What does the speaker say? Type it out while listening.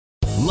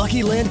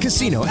Lucky Land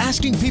Casino,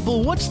 asking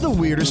people, what's the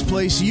weirdest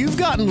place you've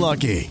gotten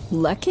lucky?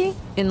 Lucky?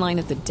 In line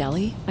at the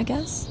deli, I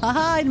guess?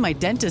 Aha, in my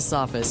dentist's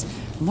office.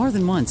 More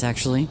than once,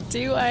 actually.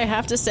 Do I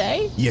have to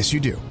say? Yes, you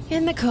do.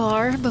 In the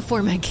car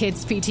before my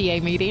kids'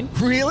 PTA meeting.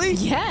 Really?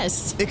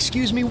 Yes.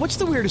 Excuse me, what's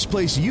the weirdest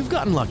place you've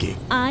gotten lucky?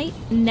 I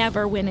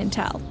never win and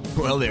tell.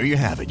 Well, there you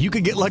have it. You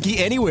can get lucky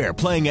anywhere,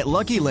 playing at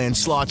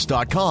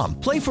LuckyLandSlots.com.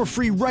 Play for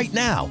free right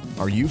now.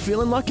 Are you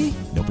feeling lucky?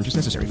 No purchase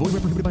necessary. Void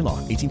where prohibited by law.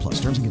 18+.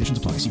 Terms and conditions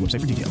apply. See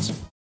website for details.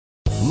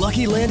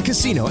 Lucky Land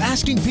Casino,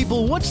 asking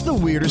people, what's the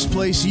weirdest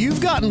place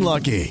you've gotten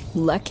lucky?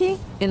 Lucky?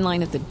 In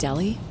line at the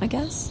deli, I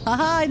guess?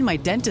 Aha, in my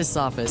dentist's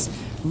office.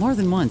 More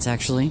than once,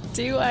 actually.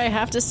 Do I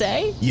have to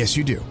say? Yes,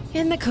 you do.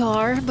 In the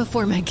car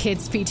before my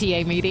kids'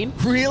 PTA meeting.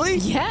 Really?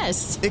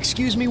 Yes.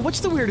 Excuse me,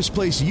 what's the weirdest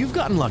place you've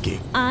gotten lucky?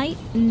 I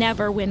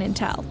never win and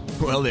tell.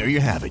 Well, there you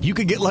have it. You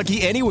can get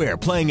lucky anywhere,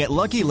 playing at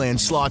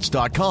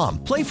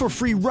LuckyLandSlots.com. Play for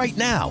free right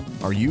now.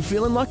 Are you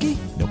feeling lucky?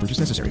 No purchase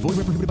necessary. Void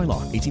where prohibited by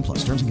law.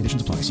 18+. Terms and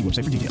conditions apply. See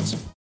website for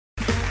details.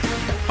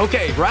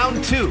 Okay,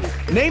 round two.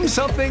 Name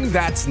something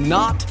that's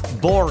not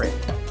boring.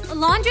 A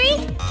laundry?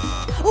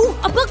 Ooh,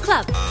 a book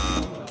club.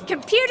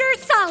 Computer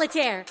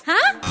solitaire,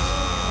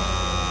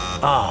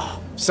 huh?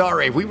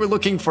 Sorry, we were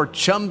looking for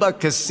Chumba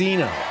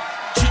Casino.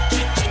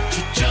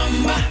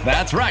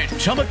 That's right.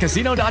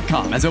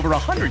 ChumbaCasino.com has over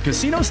 100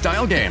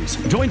 casino-style games.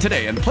 Join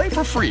today and play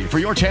for free for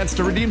your chance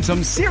to redeem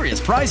some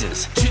serious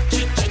prizes.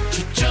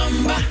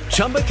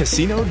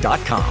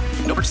 ChumbaCasino.com.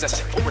 No purchase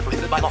necessary. Void where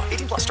prohibited by law.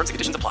 18+. Terms and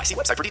conditions apply. See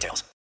website for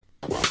details.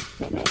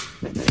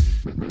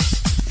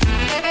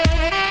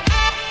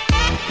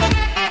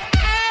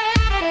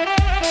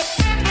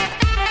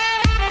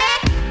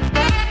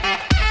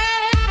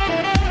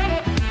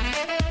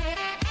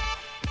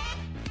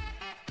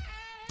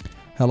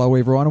 Hello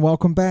everyone and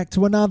welcome back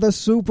to another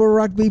Super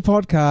Rugby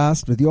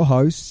podcast with your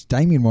hosts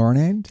Damien Warren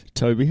and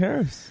Toby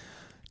Harris.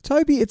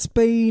 Toby, it's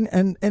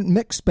been a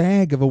mixed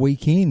bag of a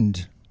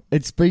weekend.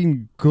 It's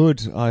been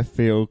good, I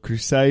feel.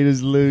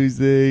 Crusaders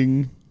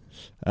losing,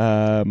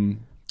 and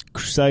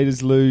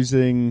Crusaders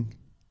losing.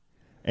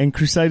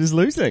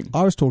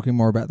 I was talking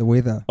more about the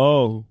weather.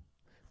 Oh,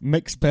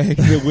 mixed bag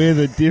of the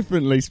weather,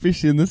 definitely,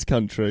 especially in this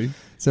country.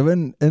 So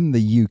in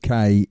the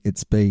UK,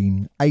 it's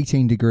been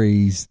 18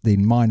 degrees,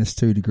 then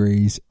 -2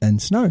 degrees,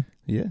 and snow.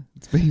 Yeah,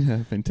 it's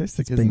been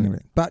fantastic, isn't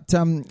it? But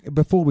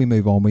before we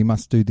move on, we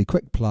must do the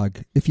quick plug.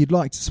 If you'd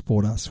like to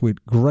support us,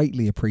 we'd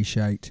greatly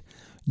appreciate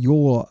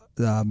your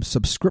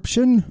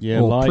subscription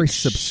press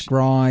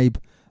subscribe,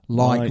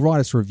 write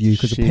us a review,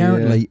 because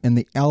apparently in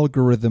the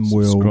algorithm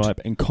world, subscribe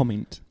and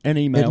comment and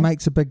email. It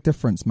makes a big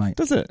difference, mate.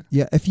 Does it?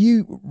 Yeah, if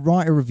you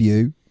write a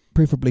review,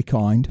 preferably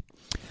kind,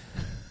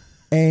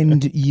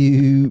 and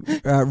you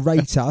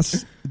rate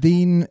us,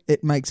 then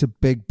it makes a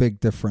big, big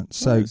difference.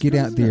 So get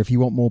out there. If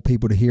you want more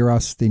people to hear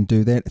us, then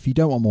do that. If you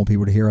don't want more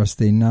people to hear us,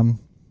 then,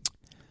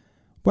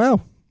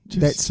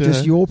 that's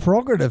just your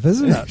prerogative,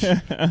 isn't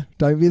it?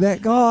 Don't be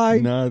that guy.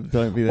 No,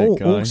 don't be that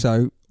guy.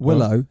 Also,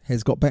 Willow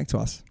has got back to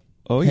us.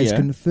 Has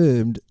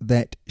confirmed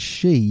that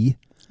she...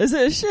 Is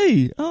it a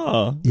she?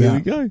 Oh, there we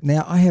go.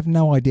 Now, I have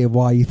no idea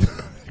why you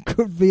it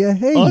could be a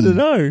he. I don't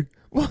know.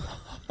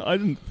 I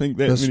didn't think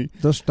that this, many...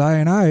 This day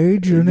and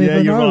age, you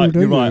never know, right, do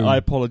you're you? right. I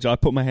apologise. I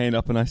put my hand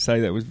up and I say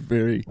that was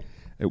very...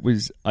 It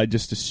was... I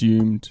just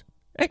assumed...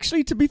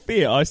 Actually, to be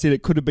fair, I said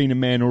it could have been a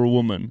man or a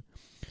woman.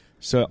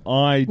 So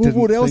I didn't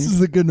what else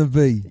is it going to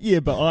be?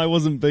 Yeah, but I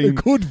wasn't being... It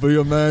could be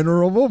a man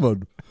or a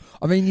woman.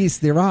 I mean, yes,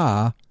 there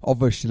are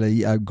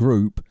obviously a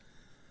group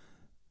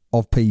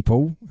of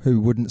people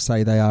who wouldn't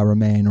say they are a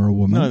man or a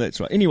woman. No,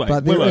 that's right. Anyway,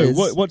 but Willow,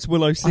 what's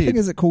Willow said? I think,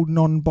 is it called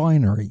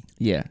non-binary?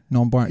 Yeah.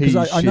 Non-binary.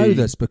 Because I know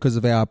this because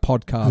of our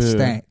podcast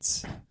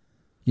stats.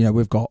 You know,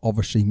 we've got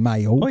obviously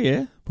male. Oh,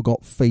 yeah. We've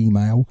got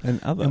female.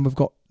 And other. And we've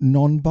got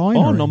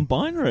non-binary. Oh,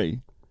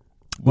 non-binary.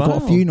 We've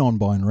got a few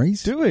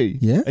non-binaries. Do we?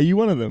 Yeah. Are you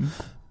one of them?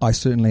 I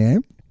certainly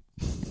am.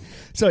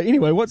 So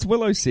anyway, what's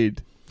Willow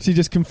said? She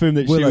just confirmed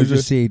that Willow she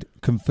was...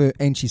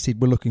 and she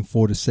said, we're looking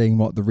forward to seeing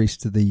what the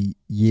rest of the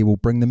year will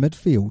bring the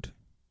midfield.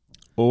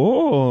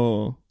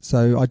 Oh.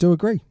 So I do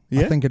agree.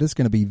 Yeah? I think it is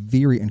going to be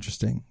very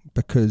interesting,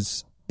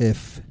 because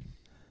if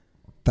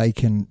they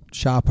can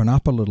sharpen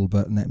up a little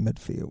bit in that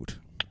midfield,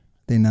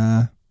 then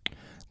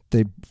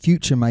the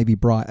future may be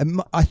bright.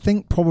 And I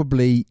think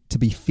probably, to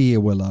be fair,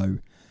 Willow,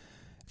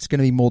 it's going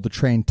to be more the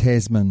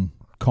Trans-Tasman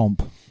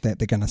comp that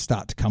they're going to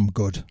start to come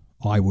good.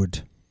 I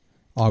would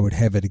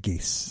have it a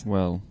guess.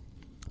 Well,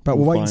 but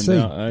we'll wait and see.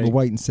 Out, eh? We'll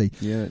wait and see.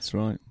 Yeah, that's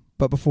right.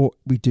 But before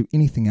we do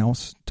anything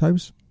else,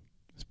 Tobes,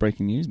 it's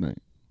breaking news, mate.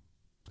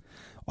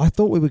 I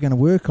thought we were going to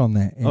work on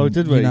that. And,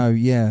 did we? You know,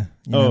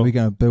 we're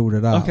going to build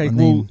it up. Okay, and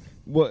well,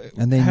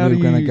 then we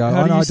were going to go,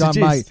 how do you done,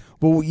 mate.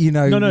 Well, you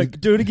know. No,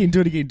 do it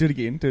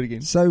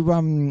again. So,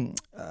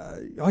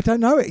 I don't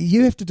know.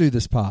 You have to do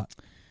this part.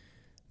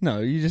 No,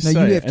 you just say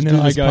you it, and then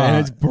I go, and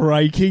it's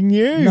breaking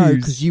news. No,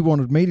 because you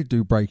wanted me to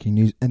do breaking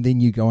news, and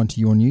then you go on to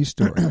your news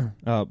story.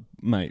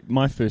 Mate,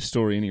 my first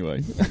story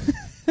anyway.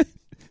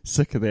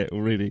 Sick of that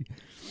already.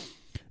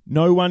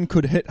 No one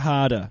could hit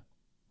harder.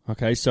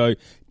 Okay, so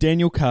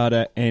Daniel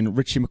Carter and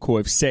Richie McCaw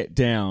have sat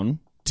down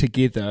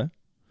together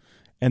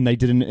and they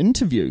did an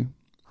interview.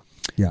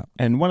 Yeah.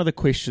 And one of the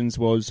questions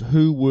was,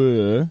 who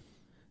were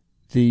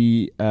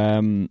the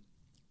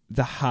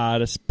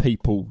hardest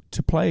people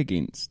to play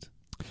against?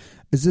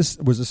 Was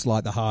this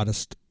like the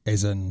hardest,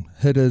 as in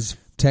hitters,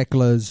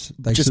 tacklers?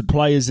 Just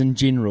players in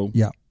general.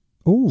 Yeah.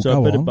 Oh,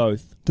 so a bit of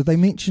both. Did they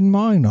mention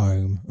my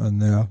name in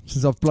there?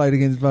 Since I've played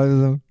against both of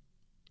them.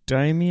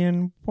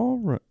 Damien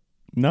Warren.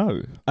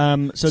 No.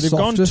 So they've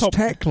gone Softest top.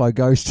 tackler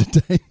goes to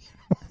Damien.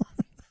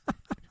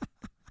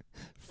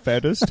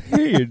 Fattest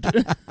head.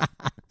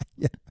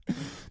 Yeah.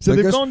 So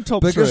they've gone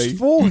top biggest 3.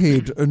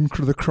 forehead in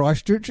the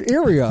Christchurch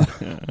area.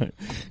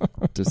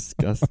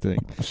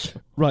 Disgusting.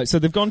 Right, so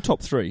they've gone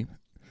top 3.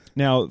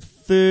 Now,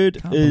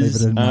 third Can't believe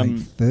is it didn't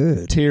make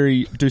third.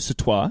 Terry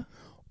Dusautoir.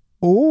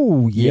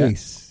 Oh,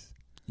 yes.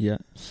 Yeah.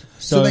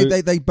 So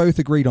they both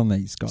agreed on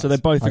these guys. So they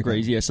both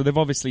agreed, yeah. So they've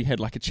obviously had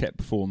like a chat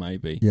before,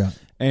 maybe. Yeah.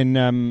 And,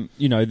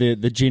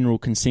 the general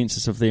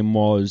consensus of them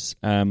was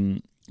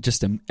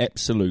just an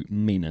absolute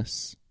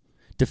menace.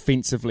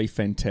 Defensively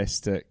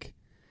fantastic.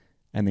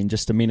 And then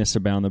just a menace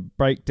around the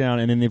breakdown.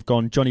 And then they've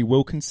gone Johnny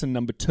Wilkinson,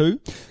 number 2.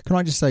 Can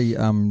I just say,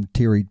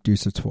 Terry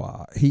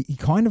Dusautoir, he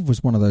kind of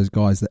was one of those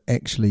guys that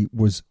actually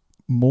was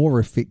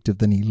more effective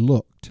than he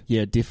looked.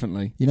 Yeah,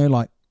 definitely. You know,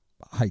 like,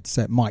 I hate to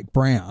say it, Mike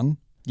Brown.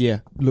 Yeah.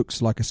 Looks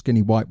like a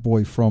skinny white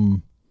boy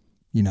from,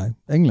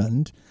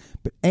 England,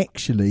 but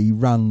actually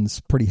runs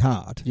pretty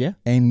hard. Yeah.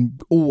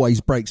 And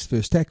always breaks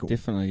first tackle.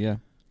 Definitely, yeah.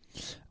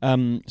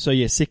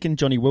 Second,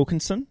 Johnny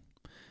Wilkinson.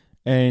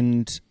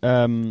 And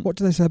what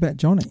do they say about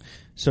Johnny?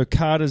 So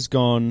Carter's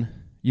gone.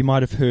 You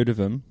might have heard of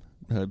him.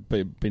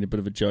 Been a bit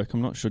of a joke.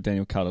 I'm not sure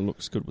Daniel Carter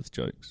looks good with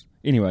jokes.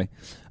 Anyway,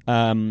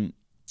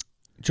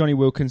 Johnny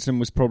Wilkinson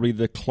was probably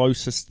the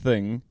closest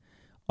thing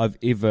I've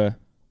ever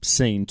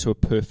seen to a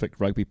perfect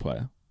rugby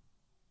player.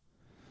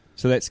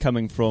 So that's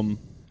coming from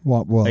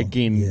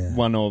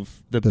one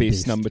of the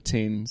best number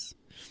 10s.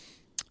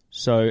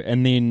 So,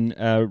 and then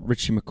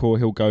Richie McCaw,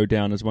 he'll go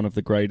down as one of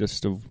the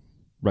greatest of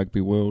rugby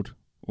world.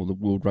 Or the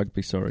world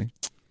rugby, sorry.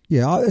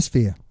 Yeah, that's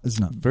fair,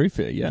 isn't it? Very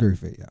fair, yeah. Very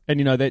fair, yeah.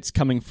 And, that's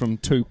coming from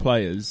 2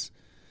 players.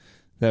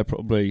 They're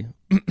probably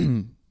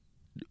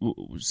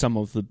some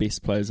of the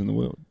best players in the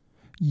world.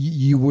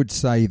 You would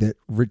say that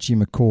Richie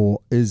McCaw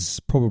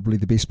is probably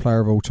the best player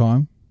of all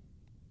time?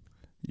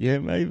 Yeah,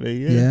 maybe,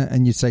 yeah. Yeah,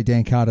 and you'd say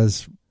Dan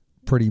Carter's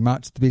pretty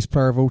much the best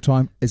player of all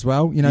time as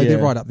well? They're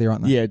right up there,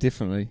 aren't they? Yeah,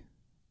 definitely.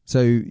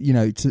 So,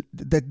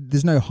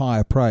 there's no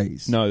higher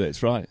praise. No,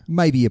 that's right.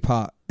 Maybe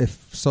apart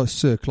if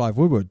Sir Clive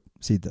Woodward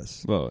said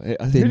this. Well,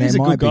 I think he's a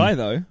good guy,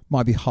 though.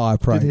 Might be higher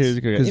praise. He's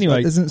a good guy.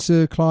 Anyway, isn't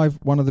Sir Clive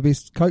one of the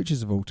best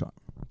coaches of all time?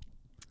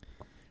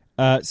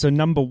 So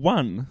number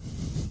 1,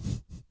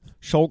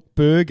 Schalk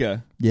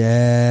Burger.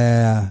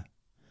 Yeah.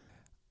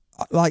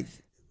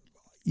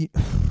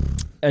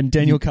 And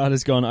Daniel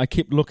Carter's gone, I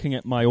kept looking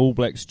at my All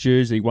Blacks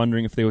jersey,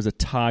 wondering if there was a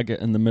target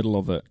in the middle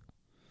of it.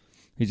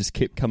 He just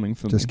kept coming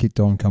for me. Just kept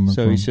on coming for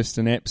So he's just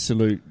an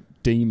absolute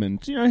demon.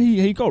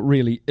 He got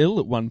really ill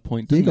at one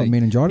point, didn't he? He got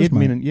meningitis,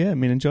 mate.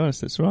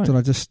 Meningitis, that's right. Did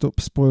I just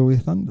spoil your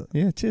thunder?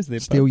 Yeah, cheers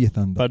there, Steal your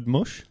thunder. Bud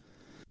Mush.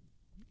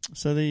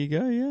 So there you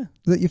go, yeah.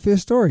 Is that your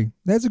first story?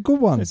 That's a good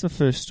one. That's the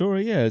first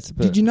story, yeah. It's a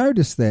bit... Did you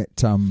notice that,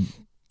 there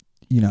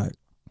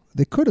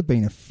could have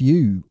been a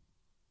few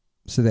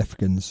South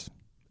Africans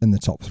in the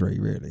top 3,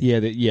 really?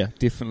 Yeah,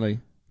 definitely.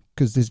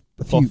 Because there's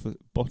a few...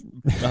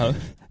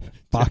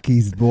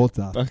 Bucky's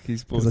Botha.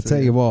 Because I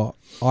tell you what,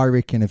 I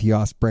reckon if you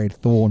asked Brad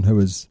Thorne who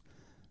his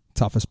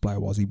toughest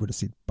player was, he would have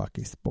said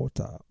Bucky's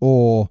Botha.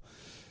 Or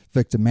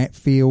Victor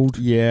Matfield.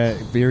 Yeah,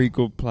 very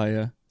good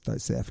player.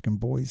 Those South African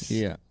boys.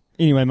 Yeah.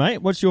 Anyway,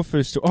 mate, what's your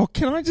first story? Oh,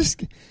 can I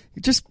just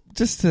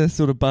to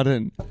sort of butt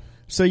in.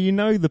 So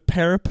the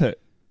parapet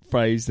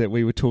phrase that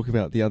we were talking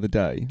about the other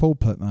day?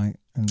 Pulpit, mate.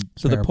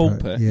 So parapet. The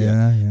pulpit.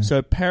 Yeah.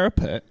 So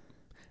parapet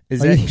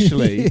is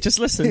actually just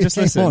listen. Just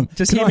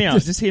hear me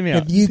out.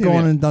 Have you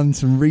gone and done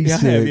some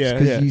research?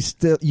 Because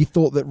you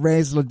thought that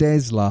Razzler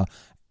Dazzler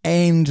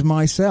and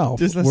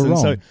myself were wrong.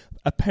 So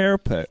a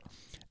parapet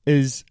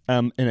is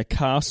in a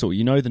castle.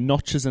 You know the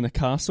notches in a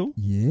castle?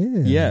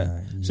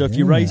 Yeah. So if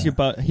you raise your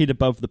head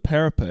above the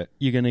parapet,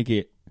 you're going to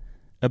get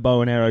a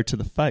bow and arrow to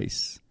the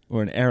face,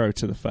 or an arrow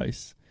to the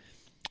face.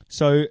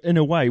 So in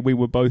a way, we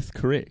were both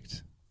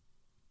correct.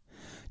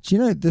 Do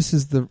you know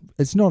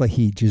it's not a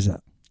hedge, is it?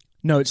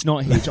 No, it's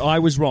not a hedge. I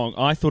was wrong.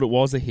 I thought it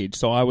was a hedge,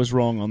 so I was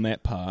wrong on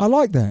that part. I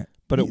like that.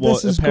 But it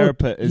was a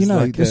parapet. Is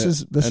like this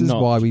is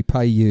why we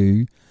pay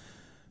you.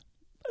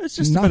 It's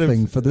just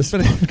nothing for this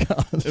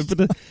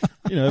podcast.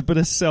 A bit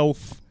of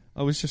self.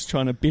 I was just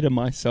trying to better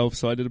myself,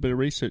 so I did a bit of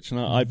research, and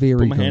I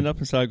put my hand up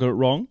and said I got it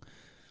wrong.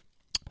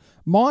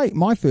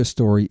 My first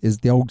story is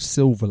the old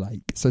Silver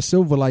Lake. So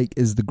Silver Lake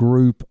is the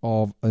group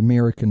of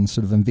American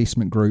sort of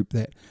investment group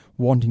that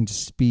wanting to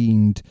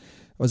spend,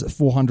 was it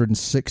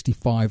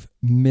 $465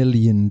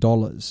 million,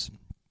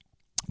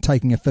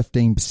 taking a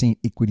 15%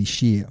 equity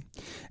share.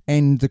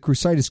 And the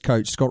Crusaders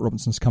coach, Scott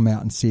Robinson's come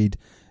out and said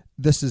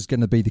this is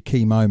going to be the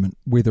key moment,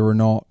 whether or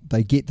not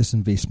they get this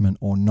investment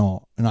or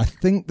not. And I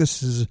think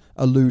this is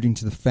alluding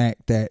to the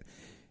fact that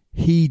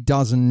he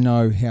doesn't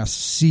know how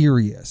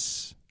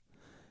serious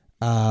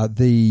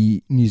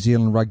the New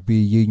Zealand Rugby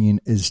Union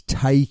is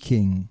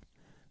taking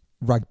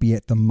rugby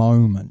at the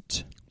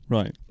moment,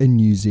 right, in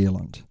New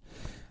Zealand.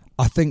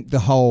 I think the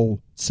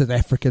whole South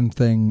African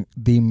thing,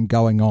 them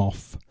going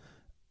off,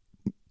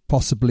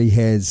 possibly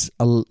has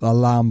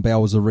alarm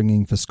bells are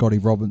ringing for Scotty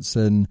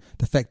Robinson.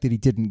 The fact that he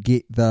didn't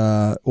get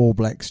the All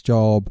Blacks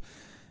job,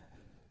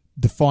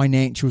 the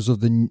financials of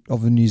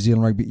the New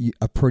Zealand Rugby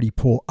are pretty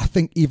poor. I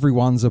think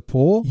everyone's are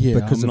poor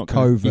because of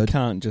COVID. You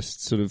can't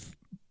just sort of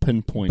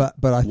pinpoint.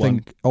 But I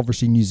think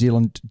obviously New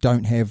Zealand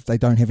don't have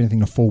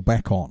anything to fall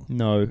back on.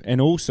 No,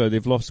 and also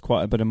they've lost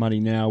quite a bit of money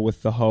now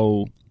with the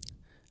whole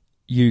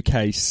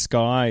UK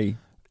Sky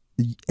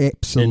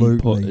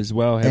input as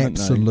well, haven't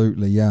they?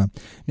 Absolutely, yeah.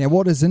 Now,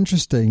 what is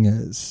interesting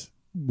is,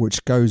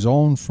 which goes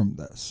on from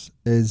this,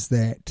 is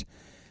that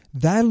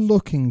they're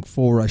looking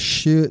for a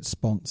shirt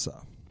sponsor.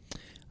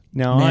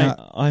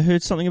 Now I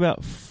heard something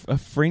about a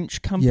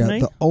French company. Yeah,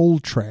 the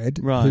Ultrad,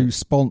 who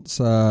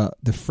sponsor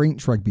the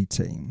French rugby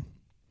team.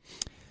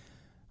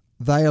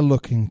 They are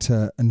looking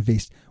to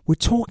invest. We're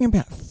talking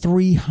about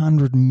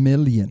 $300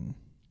 million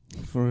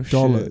for a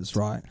shirt.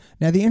 Right?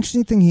 Now, the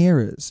interesting thing here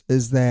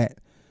is that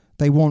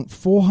they want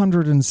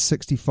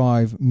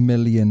 $465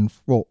 million,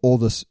 or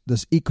this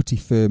equity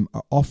firm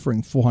are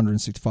offering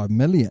 $465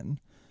 million,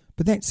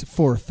 but that's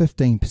for a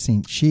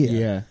 15% share.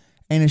 Yeah.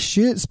 And a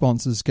shirt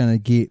sponsor is going to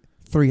get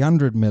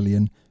 $300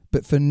 million,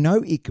 but for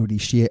no equity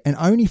share and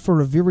only for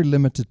a very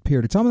limited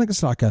period of time. I think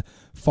it's like a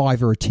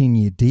 5 or a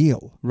 10-year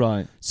deal.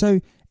 Right.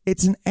 So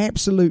it's an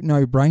absolute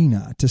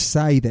no-brainer to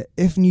say that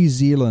if New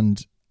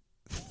Zealand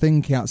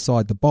think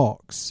outside the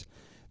box,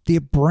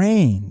 their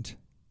brand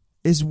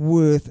is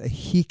worth a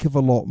heck of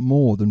a lot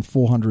more than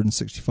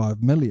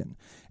 $465 million.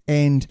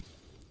 And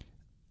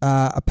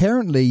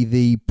apparently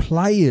the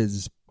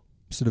players'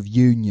 sort of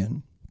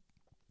union,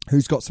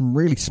 who's got some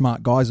really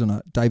smart guys on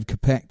it, Dave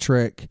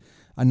Kirkpatrick,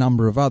 a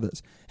number of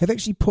others, have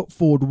actually put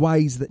forward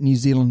ways that New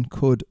Zealand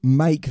could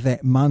make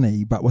that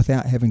money but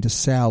without having to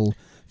sell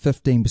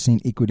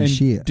 15% equity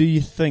share. Do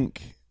you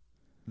think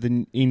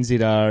the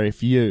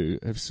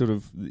NZRFU have sort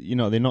of,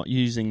 they're not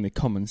using the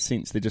common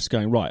sense, they're just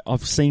going, right,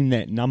 I've seen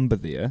that number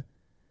there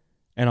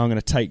and I'm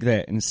going to take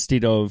that,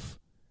 instead of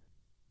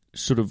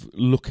sort of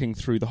looking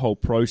through the whole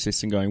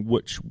process and going,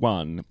 which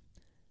one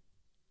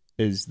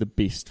is the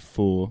best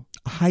for...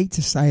 I hate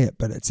to say it,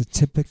 but it's a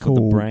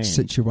typical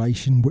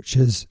situation, which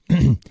is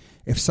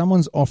if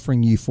someone's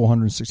offering you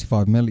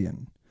 $465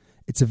 million,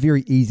 it's a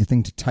very easy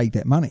thing to take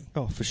that money.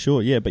 Oh, for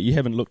sure, yeah, but you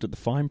haven't looked at the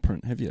fine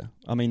print, have you?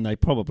 I mean, they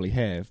probably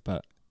have,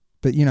 but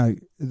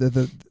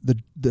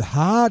the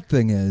hard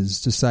thing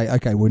is to say,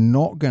 okay, we're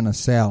not going to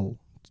sell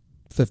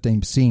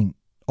 15%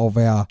 of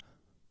our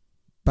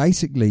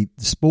basically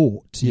the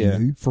sport to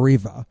you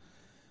forever.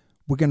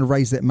 We're going to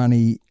raise that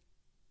money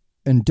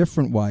in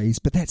different ways,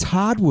 but that's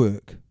hard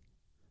work.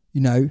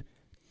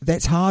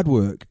 That's hard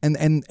work.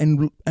 And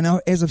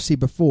as I've said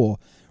before,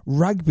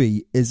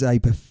 rugby is a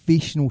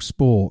professional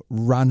sport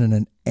run in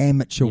an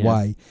amateur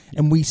way.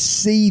 And we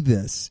see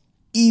this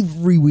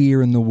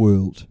everywhere in the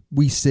world.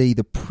 We see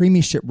the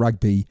Premiership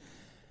rugby.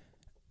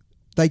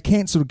 They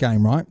cancelled a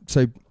game, right?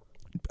 So,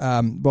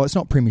 it's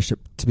not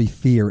Premiership, to be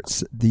fair.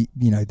 It's the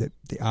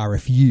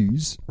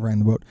RFUs around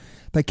the world.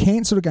 They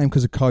cancelled a game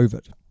because of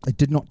COVID. They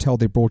did not tell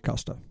their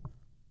broadcaster.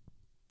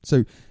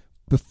 So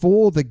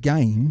before the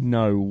game...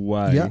 No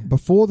way. Yeah,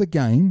 before the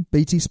game,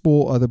 BT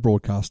Sport are the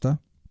broadcaster,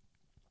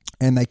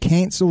 and they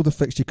cancelled the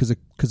fixture because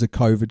of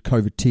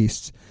COVID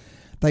tests.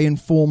 They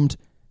informed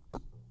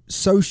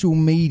social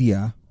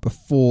media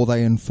before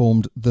they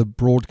informed the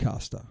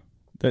broadcaster.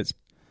 That's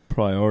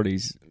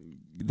priorities.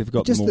 They've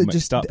got them all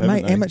mixed up,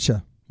 haven't they?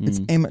 Amateur.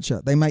 It's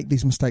amateur. They make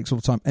these mistakes all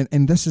the time.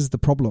 And this is the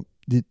problem.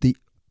 The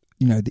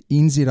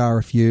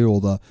NZRFU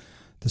or the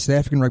South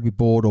African Rugby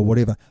Board or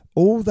whatever,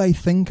 all they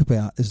think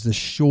about is the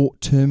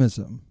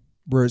short-termism.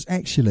 Whereas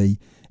actually,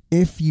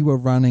 if you were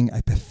running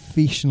a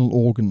professional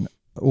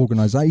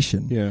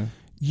organisation,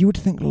 you would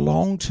think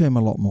long-term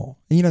a lot more.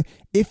 And,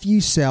 if you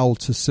sell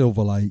to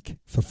Silver Lake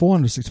for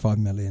 $465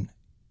 million,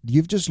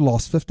 you've just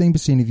lost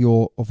 15%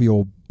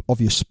 of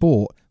your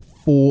sport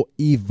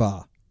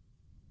forever.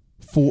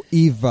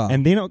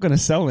 And they're not going to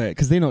sell that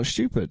because they're not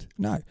stupid.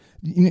 No.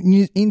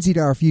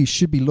 NZRFU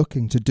should be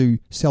looking to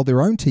sell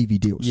their own TV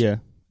deals. Yeah.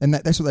 And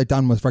that's what they've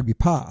done with Rugby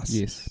Pass.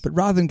 Yes. But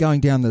rather than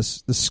going down the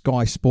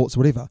Sky Sports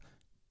or whatever,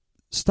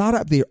 start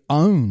up their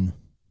own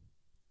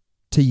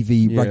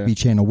TV rugby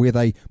channel where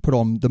they put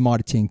on the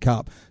Mitre 10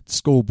 Cup,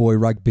 schoolboy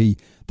rugby.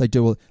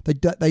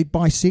 They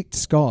bisect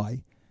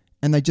Sky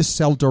and they just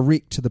sell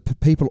direct to the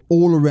people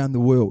all around the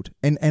world.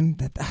 And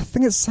I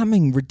think it's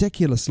something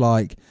ridiculous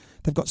like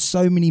they've got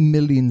so many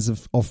millions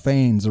of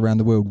fans around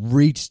the world,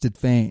 registered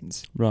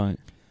fans. Right.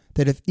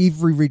 That if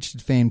every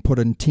registered fan put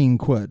in 10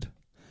 quid,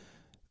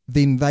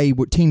 then they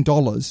would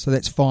 $10, so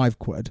that's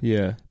 £5.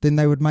 Yeah. Then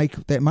they would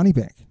make that money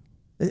back.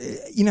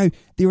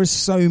 There are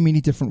so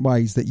many different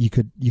ways that you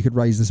could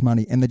raise this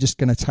money, and they're just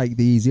going to take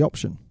the easy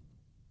option.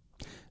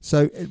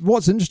 So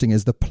what's interesting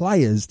is the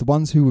players, the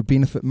ones who would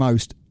benefit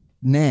most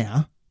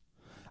now,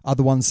 are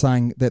the ones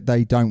saying that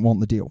they don't want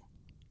the deal.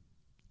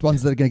 The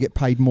ones that are going to get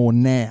paid more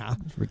now.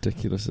 It's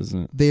ridiculous,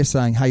 isn't it? They're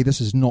saying, hey, this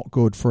is not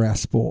good for our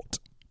sport.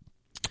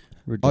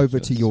 Ridiculous. Over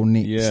to your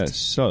next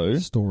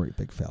story,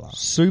 big fella.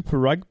 Super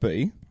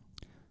Rugby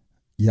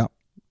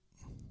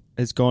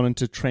has gone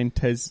into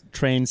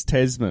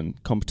Trans-Tasman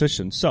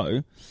competition.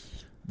 So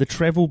the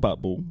travel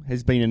bubble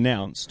has been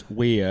announced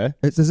where...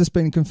 Has this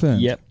been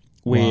confirmed? Yep.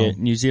 Where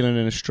New Zealand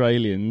and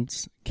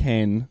Australians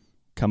can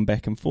come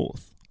back and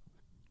forth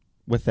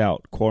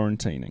without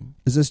quarantining.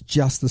 Is this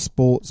just the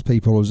sports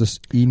people, or is this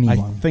anyone?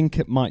 I think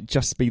it might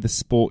just be the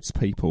sports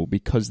people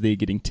because they're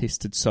getting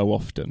tested so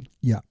often.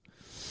 Yeah.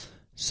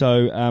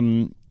 So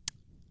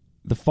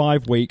the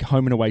 5-week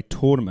home and away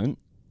tournament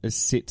is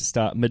set to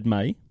start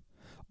mid-May.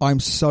 I'm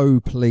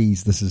so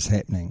pleased this is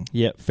happening.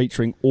 Yeah,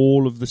 featuring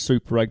all of the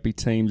Super Rugby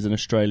teams in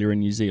Australia and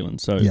New Zealand.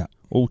 So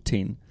all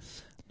 10.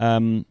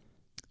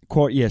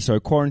 So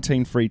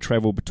quarantine-free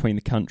travel between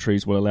the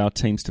countries will allow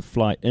teams to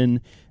fly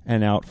in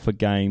and out for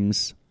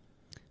games.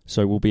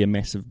 So it will be a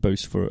massive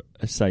boost for,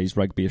 says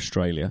Rugby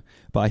Australia.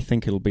 But I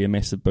think it'll be a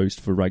massive boost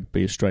for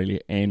Rugby Australia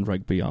and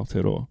Rugby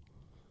Aotearoa.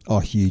 Oh,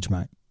 huge,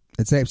 mate.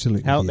 It's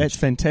absolutely huge. That's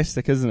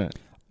fantastic, isn't it?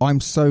 I'm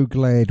so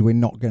glad we're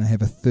not going to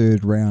have a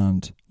third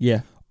round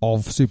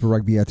of Super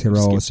Rugby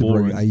Aotearoa or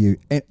Super Rugby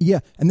AU.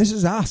 And this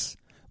is us.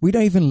 We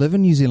don't even live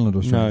in New Zealand or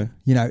Australia.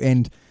 No.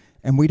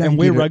 And we don't. And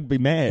we're rugby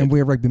mad. And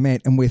we're rugby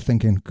mad. And we're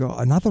thinking, God,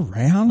 another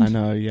round? I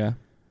know, yeah.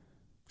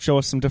 Show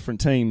us some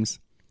different teams.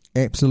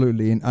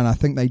 Absolutely. And I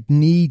think they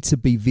need to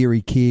be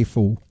very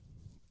careful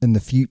in the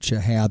future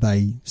how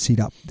they set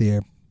up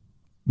their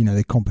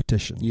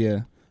competition.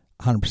 Yeah.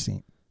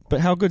 100%. But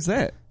how good's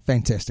that?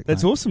 Fantastic.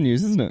 That's awesome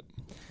news, isn't it?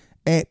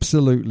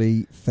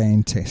 Absolutely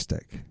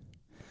fantastic.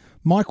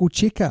 Michael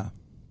Cheika,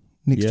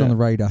 next on the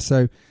radar.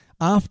 So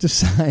after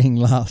saying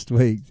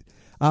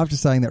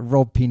that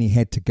Rob Penny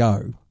had to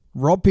go,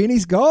 Rob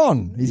Penny's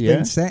gone. He's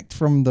been sacked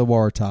from the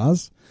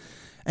Waratahs.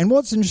 And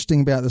what's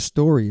interesting about the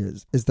story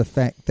is the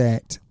fact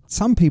that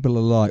some people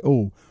are like,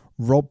 oh,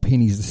 Rob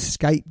Penny's the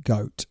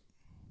scapegoat.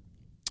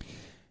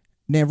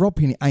 Now, Rob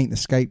Penny ain't the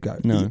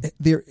scapegoat. No.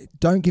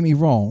 Don't get me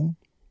wrong.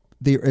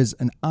 There is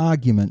an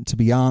argument to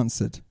be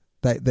answered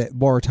that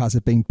Waratahs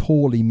have been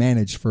poorly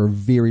managed for a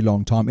very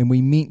long time. And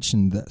we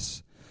mentioned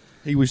this.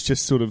 He was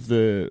just sort of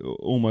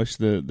almost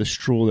the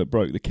straw that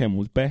broke the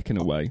camel's back in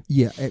a way.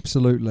 Yeah,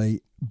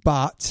 absolutely.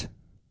 But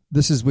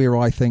this is where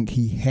I think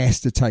he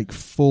has to take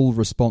full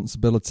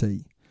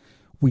responsibility.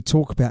 We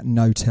talk about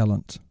no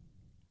talent,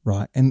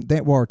 right? And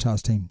that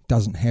Waratahs team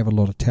doesn't have a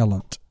lot of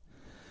talent.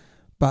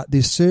 But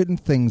there's certain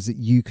things that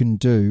you can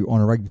do on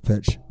a rugby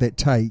pitch that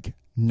take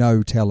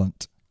no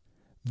talent.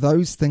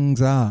 Those things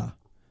are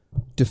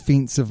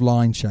defensive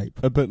line shape.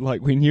 A bit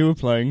like when you were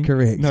playing.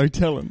 Correct. No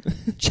talent.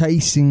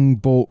 Chasing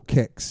ball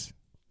kicks.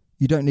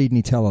 You don't need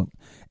any talent.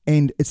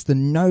 And it's the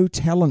no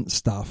talent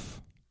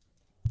stuff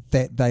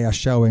that they are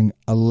showing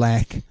a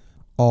lack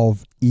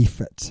of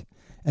effort.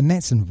 And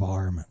that's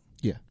environment.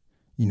 Yeah.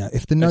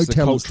 If the no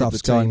talent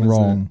stuff's going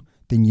wrong,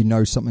 then you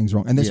know something's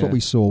wrong. And that's what we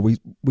saw.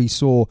 We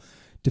saw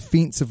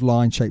defensive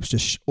line shapes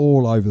just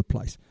all over the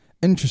place.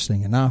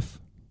 Interesting enough,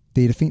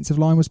 their defensive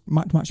line was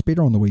much, much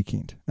better on the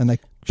weekend. And they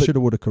should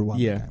have, would have, could have won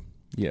the game.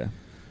 Yeah.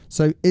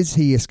 So is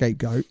he a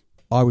scapegoat?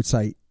 I would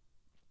say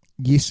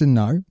yes and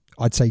no.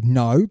 I'd say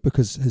no,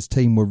 because his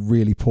team were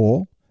really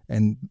poor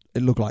and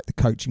it looked like the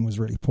coaching was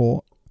really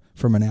poor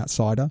from an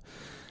outsider.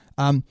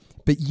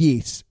 But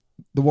yes,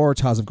 the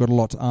Waratahs have got a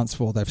lot to answer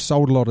for. They've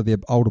sold a lot of their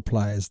older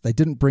players. They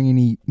didn't bring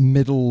any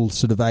middle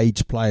sort of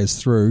age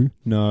players through.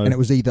 No. And it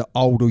was either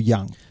old or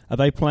young. Are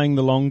they playing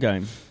the long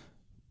game?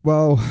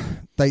 Well,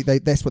 they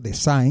that's what they're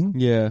saying.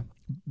 Yeah.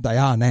 They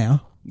are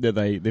now. Yeah,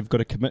 they've got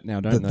to commit now,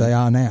 don't they? They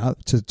are now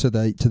to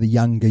the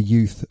younger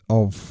youth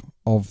of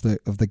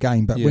the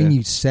game. But when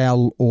you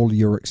sell all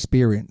your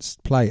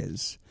experienced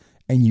players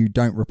and you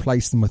don't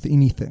replace them with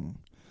anything,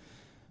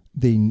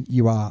 then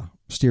you are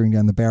staring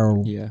down the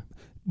barrel. Yeah.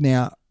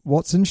 Now,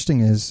 what's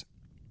interesting is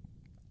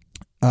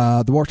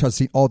the Waratahs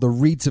said, the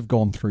Reds have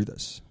gone through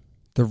this.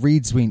 The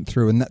Reds went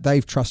through and that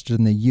they've trusted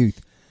in their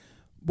youth.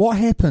 What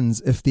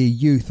happens if their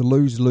youth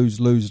lose?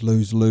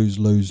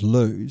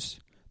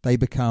 They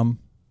become...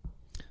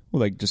 Well,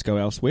 they just go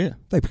elsewhere.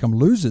 They become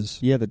losers.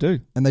 Yeah, they do.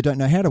 And they don't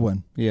know how to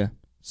win. Yeah.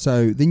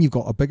 So then you've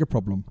got a bigger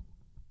problem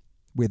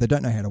where they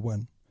don't know how to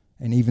win.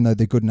 And even though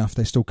they're good enough,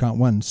 they still can't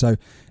win. So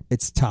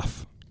it's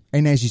tough.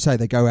 And as you say,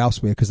 they go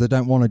elsewhere because they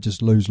don't want to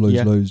just lose,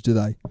 do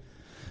they?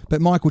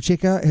 But Michael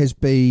Cheika has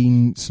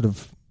been sort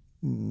of,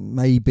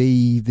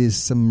 maybe there's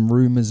some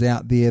rumours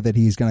out there that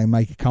he's going to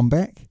make a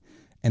comeback.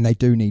 And they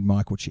do need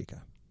Michael Cheika.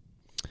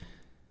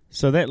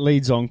 So that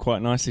leads on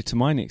quite nicely to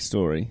my next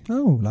story.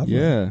 Oh, lovely.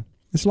 Yeah.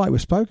 It's like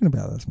we've spoken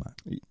about this,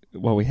 mate.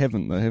 Well, we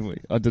haven't, though, have we?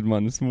 I did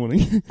mine this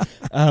morning.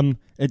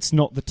 It's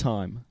not the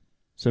time.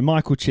 So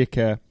Michael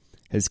Cheika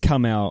has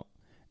come out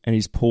and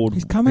he's poured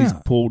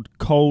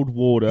cold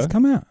water. He's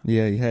come out.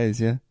 Yeah, he has.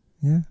 Yeah.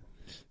 Yeah.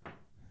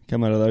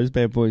 Come out of those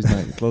bad boys,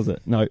 mate. In the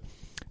closet. No,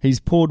 he's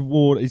poured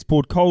water. He's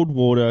poured cold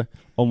water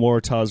on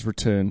Waratah's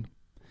return.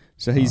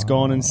 So he's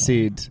gone and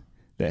said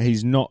that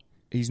he's not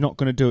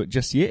going to do it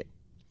just yet,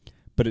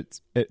 but it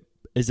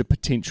is a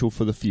potential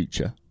for the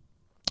future.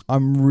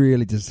 I'm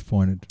really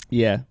disappointed.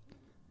 Yeah.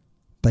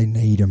 They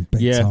need him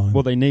big time.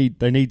 Well, they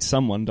need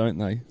someone, don't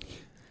they?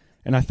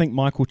 And I think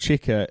Michael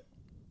Cheika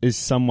is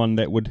someone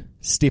that would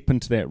step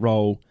into that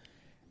role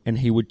and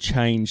he would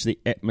change the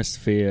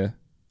atmosphere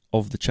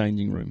of the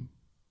changing room.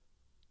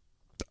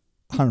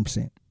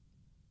 100%.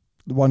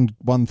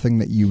 One thing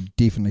that you would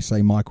definitely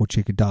say Michael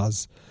Cheika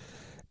does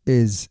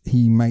is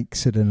he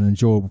makes it an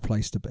enjoyable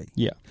place to be.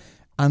 Yeah.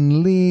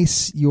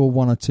 Unless you're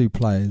one or two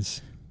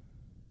players.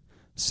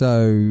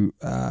 So,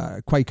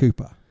 Quay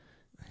Cooper,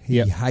 he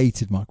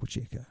hated Michael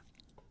Cheika.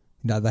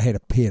 They had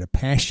a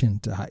passion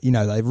to hate.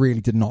 They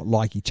really did not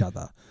like each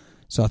other.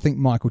 So I think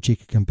Michael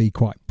Cheika can be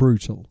quite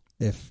brutal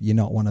if you're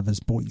not one of his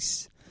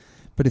boys.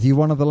 But if you're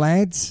one of the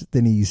lads,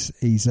 then he's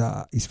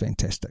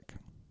fantastic.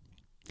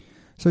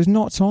 So it's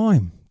not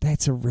time.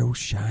 That's a real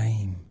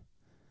shame.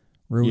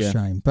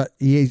 Shame. But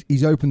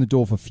he's opened the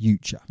door for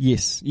future.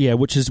 Yes. Yeah,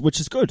 which is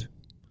good.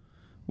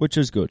 Which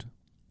is good.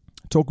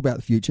 Talk about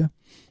the future.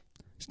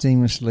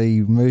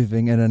 Seamlessly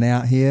moving in and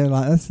out here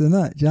like this and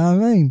that. Do you know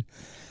what I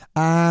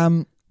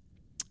mean?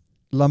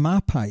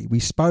 Laumape, we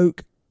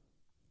spoke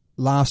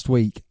last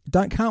week.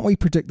 Can't we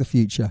predict the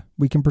future?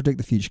 We can predict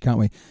the future, can't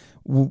we?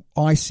 Well,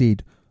 I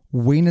said,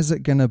 when is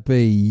it going to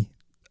be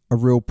a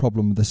real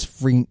problem with this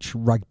French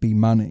rugby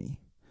money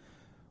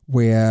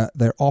where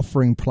they're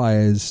offering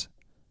players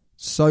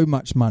so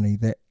much money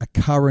that a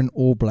current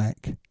All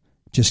Black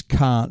just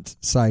can't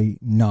say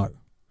no?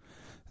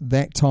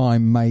 That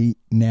time may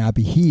now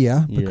be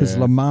here because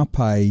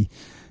Laumape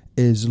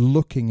is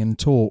looking in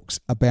talks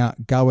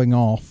about going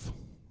off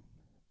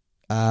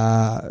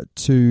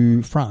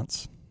to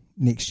France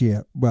next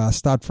year. Well,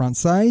 Stade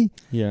Francais,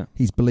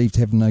 he's believed to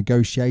have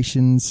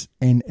negotiations,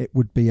 and it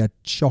would be a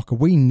shocker.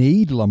 We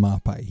need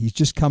Laumape. He's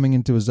just coming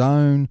into his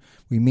own.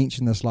 We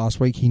mentioned this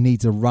last week. He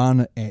needs a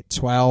run at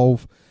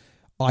 12.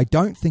 I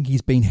don't think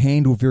he's been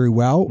handled very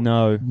well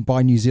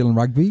by New Zealand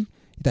rugby.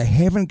 They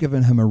haven't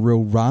given him a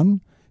real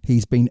run.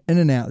 He's been in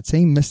and out of the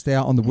team, missed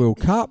out on the World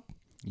Cup.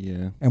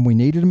 Yeah. And we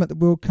needed him at the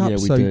World Cup. Yeah,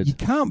 we so did. You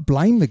can't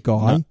blame the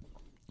guy,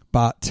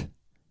 but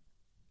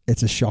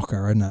it's a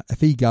shocker, isn't it? If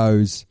he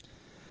goes,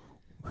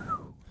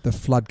 the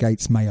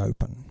floodgates may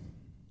open.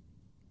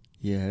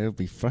 Yeah, it'll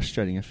be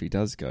frustrating if he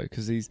does go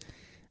because he's,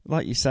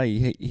 like you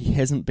say, he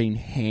hasn't been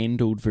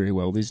handled very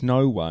well. There's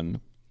no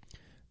one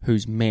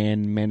who's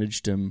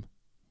managed him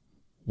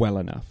well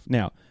enough.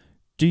 Now,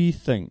 do you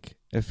think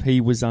if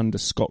he was under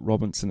Scott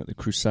Robinson at the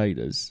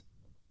Crusaders,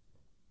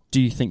 do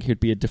you think he'd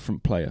be a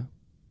different player?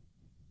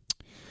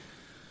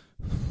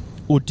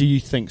 Or do you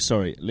think,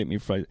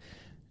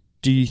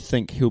 do you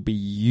think he'll be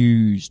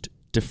used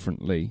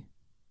differently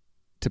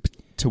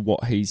to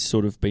what he's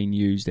sort of been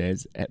used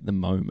as at the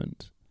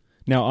moment?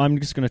 Now, I'm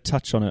just going to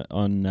touch on it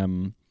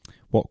on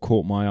what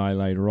caught my eye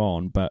later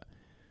on, but,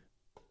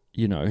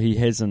 he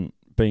hasn't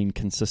been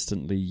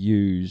consistently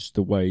used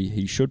the way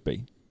he should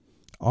be.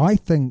 I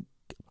think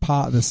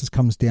part of this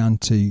comes down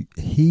to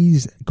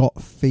he's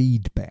got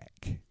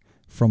feedback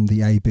from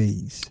the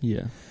ABs.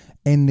 Yeah.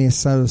 And they're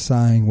sort of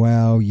saying,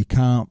 well, you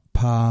can't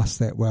pass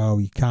that well,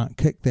 you can't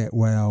kick that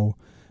well,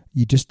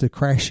 you're just a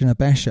crash and a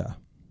basher.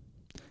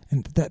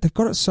 And they've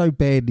got it so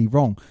badly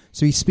wrong.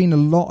 So he spent a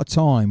lot of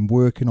time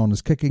working on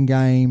his kicking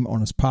game, on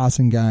his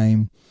passing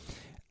game.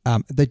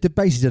 They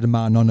basically did a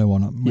Ma'anonu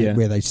on him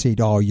where they said,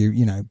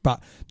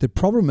 but the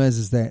problem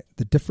is that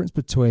the difference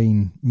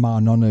between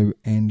Ma'anonu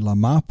and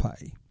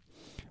Laumape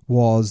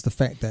was the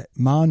fact that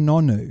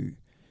Ma'anonu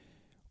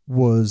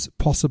was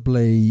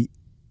possibly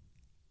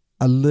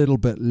a little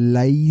bit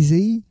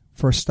lazy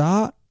for a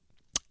start,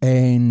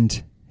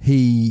 and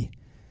he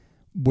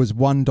was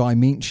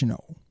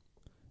one-dimensional.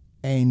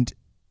 And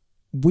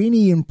when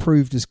he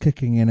improved his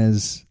kicking and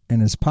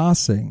his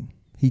passing,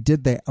 he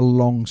did that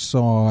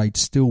alongside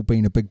still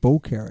being a big ball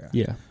carrier.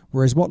 Yeah.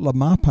 Whereas what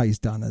Laumape's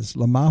done is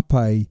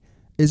Laumape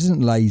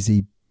isn't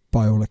lazy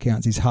by all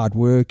accounts. He's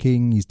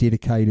hardworking, he's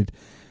dedicated,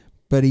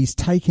 but he's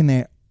taken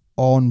that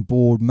on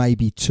board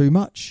maybe too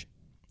much.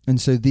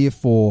 And so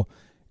therefore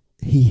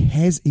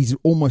he's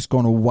almost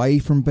gone away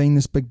from being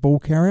this big ball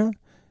carrier.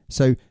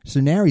 So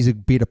now he's a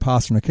better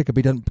passer and a kicker,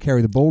 but he doesn't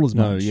carry the ball as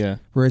much. No, yeah.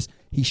 Whereas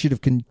he should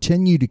have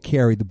continued to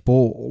carry the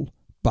ball,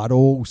 but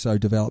also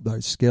develop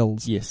those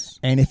skills. Yes.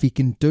 And if he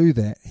can do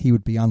that, he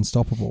would be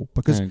unstoppable.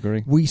 Because I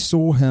agree. We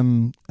saw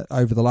him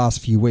over the last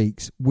few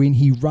weeks, when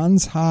he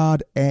runs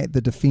hard at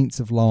the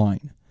defensive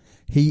line,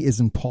 he is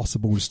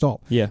impossible to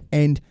stop. Yeah.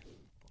 And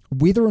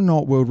whether or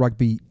not World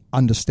Rugby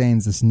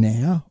understands this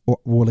now, or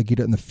will they get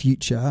it in the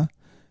future,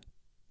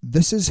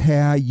 this is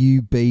how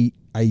you beat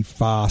a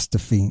fast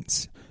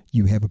defence.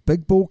 You have a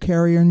big ball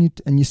carrier in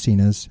your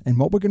centres, and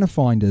what we're going to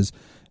find is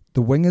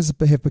the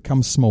wingers have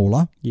become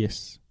smaller.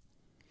 Yes.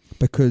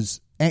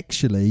 Because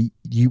actually,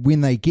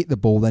 when they get the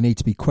ball, they need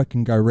to be quick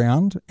and go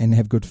round and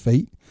have good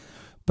feet.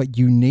 But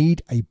you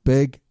need a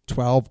big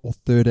 12 or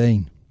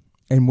 13.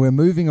 And we're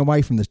moving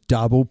away from this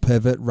double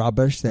pivot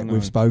rubbish that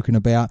we've spoken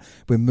about.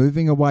 We're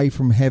moving away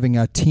from having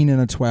a 10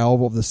 and a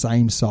 12 of the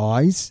same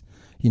size,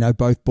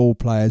 both ball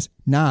players.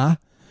 Nah,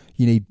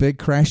 you need big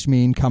crash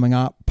men coming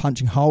up,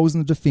 punching holes in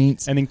the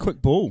defence. And then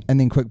quick ball.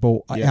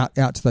 Out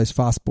to those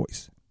fast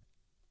boys.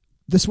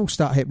 This will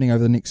start happening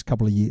over the next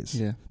couple of years.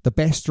 Yeah. The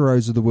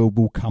Basteros of the world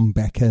will come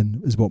back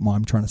in, is what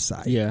I'm trying to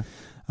say. Yeah.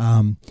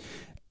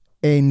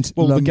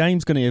 The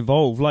game's going to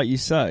evolve, like you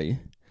say.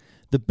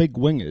 The big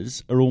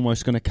wingers are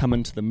almost going to come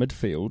into the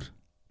midfield,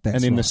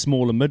 the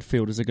smaller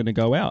midfielders are going to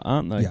go out,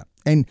 aren't they? Yeah.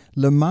 And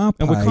Laumape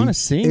and we're kind of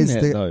seeing is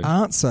that, the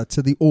answer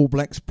to the All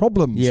Blacks'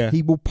 problems. Yeah.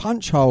 He will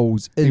punch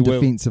holes in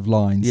defensive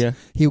lines. Yeah.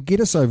 He'll get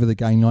us over the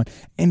gain line,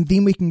 and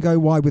then we can go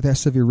wide with our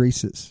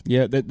Severeses.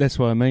 Yeah, that's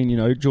what I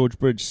mean. George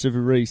Bridge,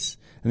 Severes,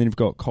 and then you've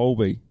got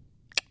Colby.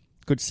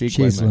 Good segue,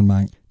 Cheslin,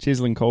 mate.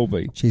 Cheslin,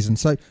 Colby. Cheslin.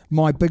 So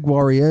my big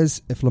worry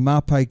is if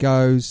Laumape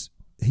goes,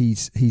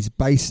 he's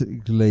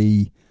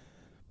basically...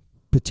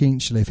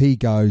 Potentially, if he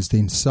goes,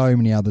 then so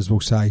many others will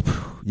say,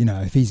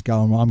 if he's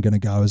going, well, I'm going to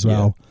go as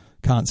well. Yeah.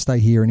 Can't stay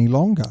here any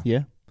longer.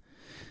 Yeah.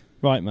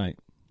 Right, mate.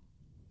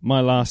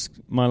 My last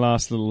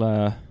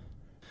little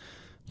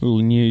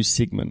news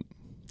segment.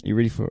 Are you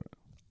ready for it?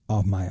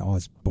 Oh, mate, I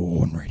was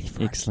born ready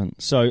for Excellent.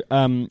 it. So,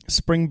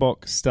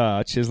 Springbok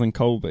star Cheslin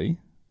Colby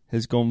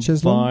has gone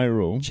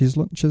viral.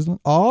 Cheslin.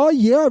 Oh,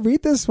 yeah, I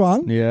read this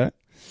one. Yeah.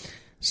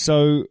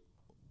 So,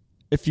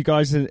 if you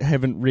guys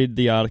haven't read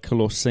the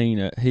article or seen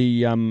it,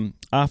 he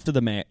after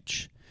the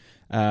match,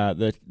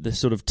 the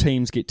sort of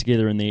teams get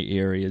together in their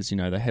areas.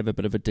 They have a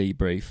bit of a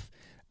debrief,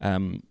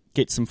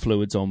 get some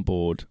fluids on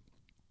board,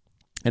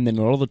 and then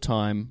a lot of the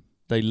time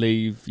they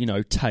leave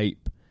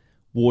tape,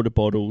 water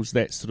bottles,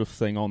 that sort of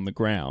thing on the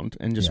ground,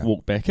 and just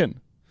walk back in.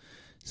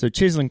 So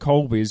Cheslin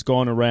Colby has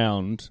gone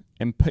around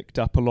and picked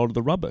up a lot of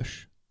the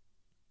rubbish.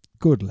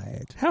 Good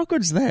lad. How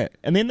good's that?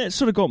 And then that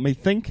sort of got me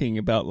thinking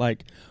about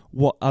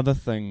what other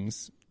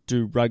things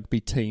do rugby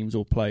teams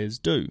or players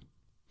do?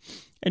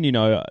 And,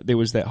 there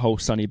was that whole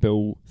Sonny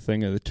Bill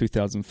thing of the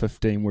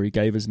 2015 where he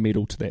gave his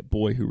medal to that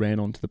boy who ran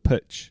onto the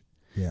pitch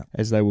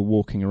as they were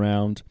walking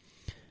around.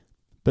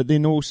 But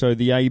then also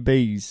the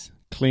ABs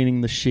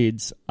cleaning the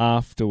sheds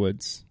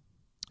afterwards.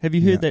 Have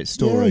you heard that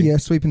story? Yeah,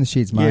 sweeping the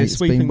sheds, mate. It's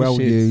been well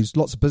used.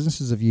 Lots of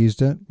businesses have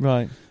used it.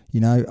 Right.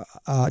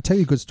 I'll tell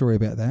you a good story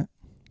about that.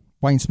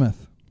 Wayne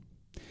Smith.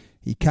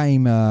 He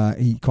came,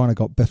 he kind of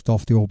got biffed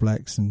off the All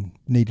Blacks and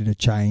needed a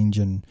change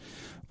and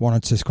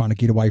wanted to kind of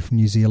get away from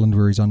New Zealand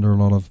where he's under a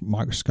lot of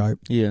microscope.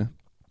 Yeah.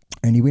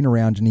 And he went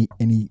around and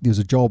there was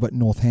a job at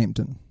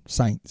Northampton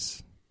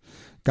Saints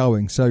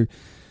going. So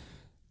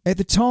at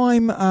the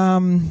time,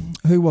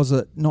 who was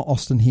it? Not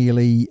Austin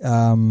Healy,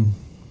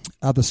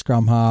 other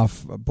scrum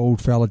half, a bald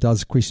fella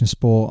does Question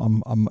Sport.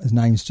 His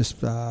name's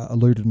just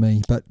eluded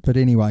me. But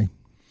anyway,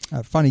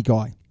 funny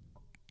guy.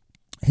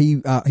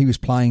 He was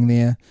playing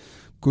there.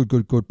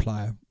 Good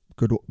player,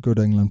 good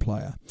England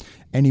player,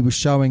 and he was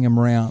showing him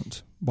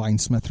around, Wayne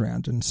Smith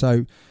round, and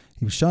so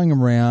he was showing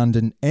him around.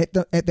 And at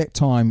that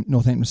time,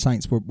 Northampton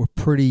Saints were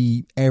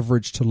pretty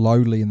average to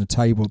lowly in the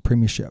table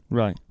Premiership,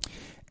 right?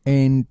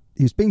 And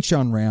he was being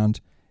shown around,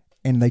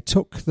 and they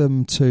took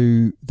them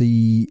to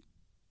the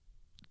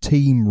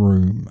team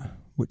room,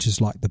 which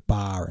is like the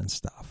bar and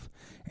stuff,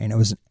 and it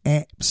was an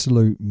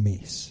absolute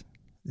mess.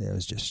 There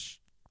was just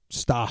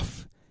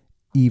stuff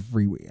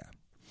everywhere.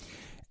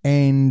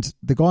 And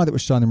the guy that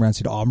was showing them around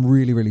said, I'm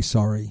really, really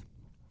sorry,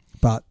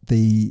 but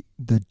the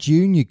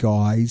junior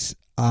guys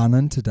aren't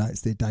in today.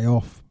 It's their day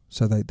off,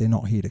 so they're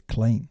not here to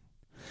clean.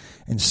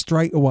 And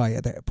straight away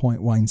at that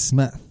point, Wayne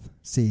Smith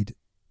said,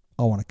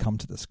 I want to come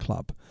to this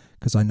club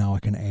because I know I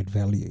can add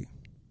value.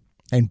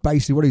 And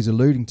basically what he's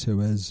alluding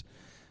to is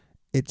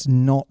it's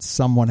not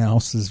someone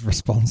else's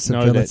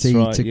responsibility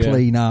to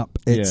clean up.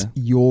 It's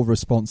your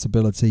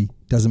responsibility.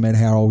 Doesn't matter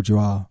how old you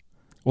are.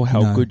 Or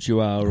how good you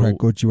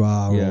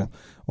are.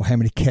 Or how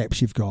many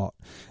caps you've got.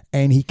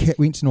 And he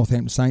went to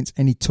Northampton Saints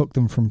and he took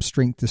them from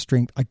strength to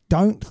strength. I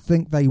don't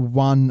think they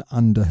won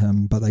under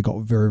him, but they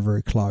got very,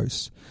 very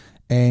close.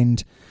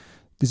 And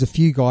there's a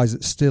few guys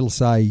that still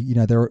say,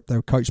 they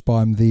were coached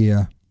by him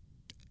there,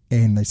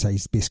 and they say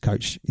he's the best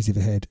coach he's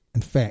ever had.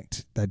 In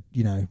fact, they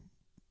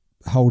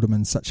hold him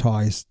in such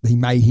high as he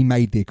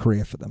made their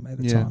career for them at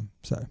the time.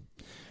 So,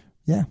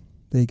 there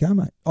you go,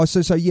 mate. Oh,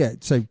 so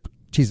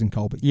Cheslin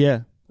Colby.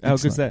 Yeah. How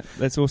good's that?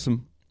 That's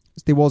awesome.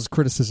 There was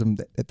criticism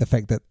at the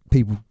fact that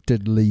people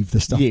did leave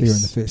the stuff there in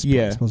the first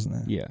place, wasn't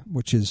there? Yeah.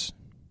 Which is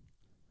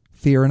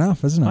fair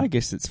enough, isn't it? I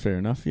guess it's fair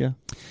enough, yeah.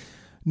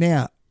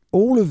 Now,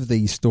 all of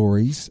these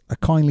stories are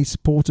kindly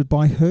supported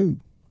by who?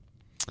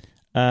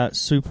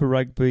 Super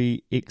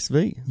Rugby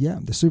XV. Yeah,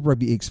 the Super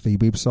Rugby XV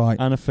website.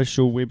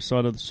 Unofficial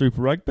website of the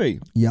Super Rugby.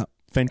 Yeah.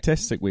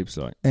 Fantastic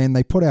website. And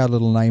they put our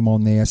little name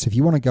on there, so if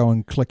you want to go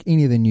and click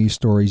any of the news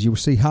stories, you'll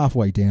see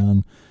halfway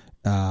down,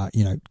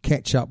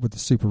 catch up with the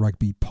Super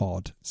Rugby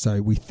pod.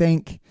 So we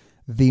thank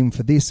them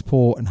for their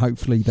support, and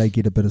hopefully they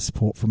get a bit of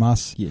support from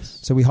us. Yes.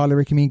 So we highly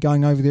recommend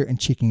going over there and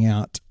checking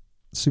out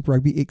Super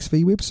Rugby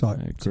XV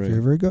website. It's very,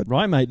 very good.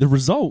 Right, mate, the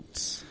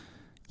results.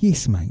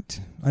 Yes, mate.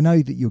 I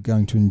know that you're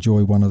going to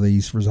enjoy one of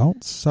these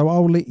results, so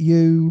I'll let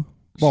you...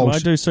 Shall I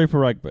do Super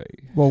Rugby?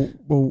 Well,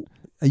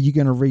 are you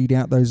going to read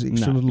out those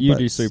extra little bits? You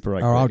do Super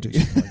Rugby. Oh, I'll do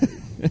Super Rugby.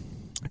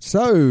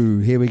 So,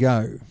 here we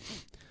go.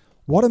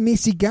 What a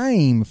messy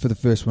game for the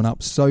first one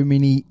up. So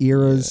many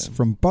errors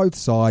from both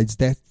sides.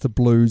 That's the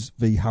Blues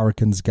v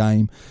Hurricanes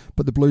game.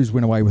 But the Blues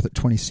went away with it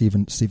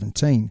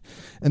 27-17.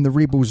 In the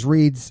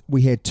Rebels-Reds,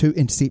 we had 2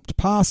 intercept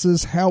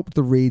passes, helped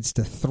the Reds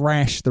to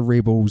thrash the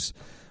Rebels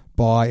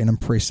by an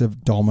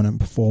impressive dominant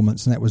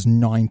performance, and that was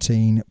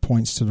 19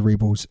 points to the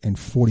Rebels and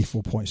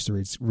 44 points to the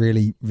Reds.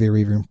 Really,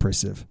 very, very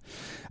impressive.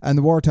 And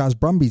the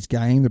Waratahs-Brumbies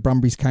game, the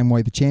Brumbies came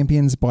away the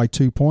champions by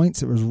 2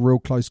 points. It was a real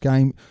close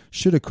game.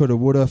 Shoulda, coulda,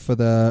 woulda for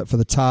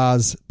the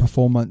Tars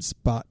performance,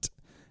 but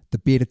the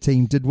better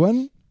team did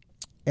win.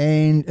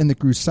 And in the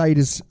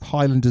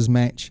Crusaders-Highlanders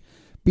match,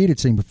 better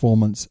team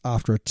performance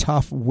after a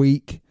tough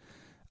week.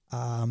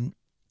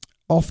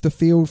 Off the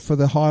field for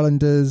the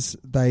Highlanders,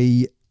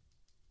 they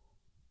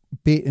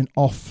bet an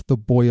off the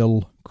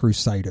boil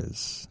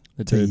Crusaders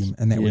team,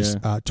 and that was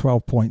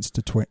 12 points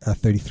to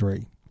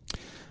 33.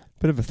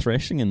 Bit of a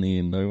thrashing in the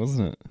end, though,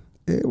 wasn't it?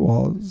 It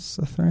was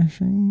a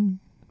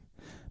thrashing,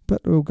 but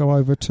we'll go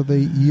over to the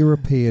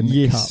European Cup.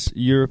 Yes,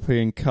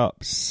 European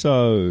Cup.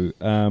 So,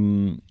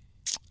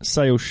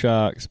 Sale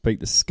Sharks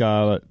beat the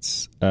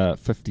Scarlets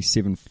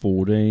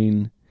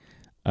 57-14.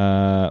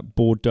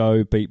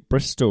 Bordeaux beat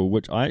Bristol,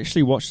 which I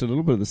actually watched a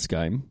little bit of this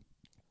game.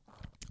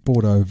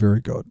 Bordeaux,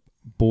 very good.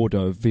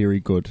 Bordeaux, very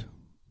good.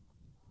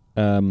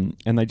 And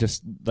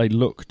they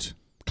looked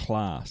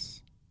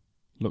class.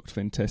 Looked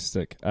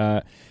fantastic.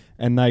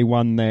 And they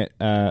won that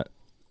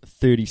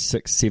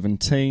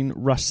 36-17.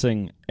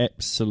 Racing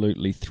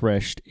absolutely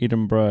thrashed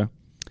Edinburgh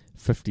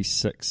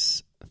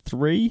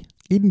 56-3.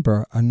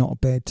 Edinburgh are not a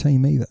bad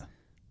team either.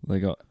 They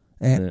got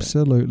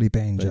absolutely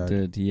banjoed. They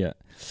did, yeah.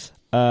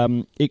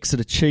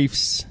 Exeter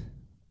Chiefs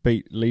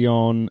beat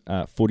Lyon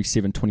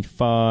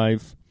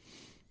 47-25.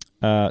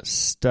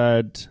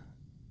 Stade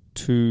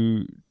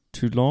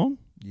Toulon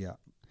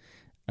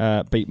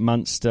beat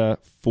Munster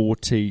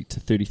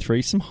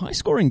 40-33. Some high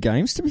scoring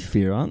games, to be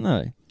fair, aren't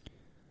they?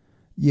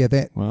 Yeah,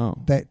 that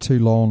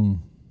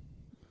Toulon,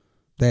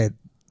 that's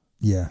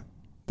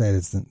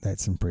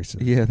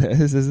impressive. Yeah, that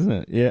is, isn't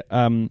it? Yeah.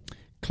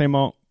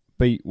 Clermont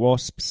beat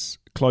Wasps,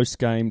 close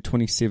game,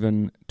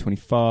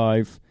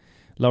 27-25.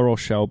 La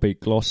Rochelle beat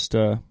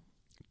Gloucester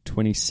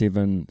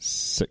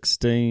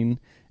 27-16,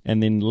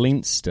 and then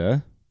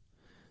Leinster,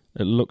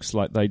 it looks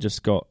like they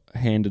just got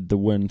handed the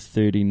win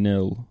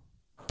 30-0.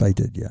 They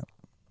did, yeah.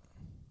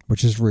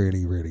 Which is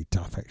really, really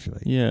tough,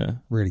 actually. Yeah.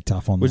 Really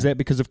tough on Was that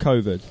because of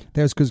COVID?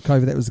 That was because of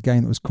COVID. That was the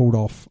game that was called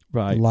off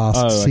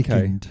last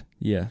second. Okay.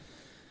 Yeah.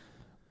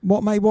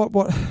 What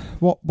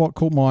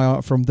caught my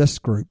eye from this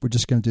group, we're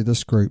just going to do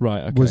this group,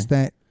 right? Okay. Was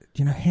that,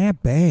 how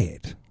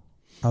bad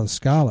are the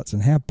Scarlets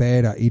and how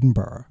bad are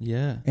Edinburgh?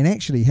 Yeah. And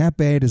actually, how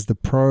bad is the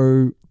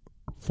Pro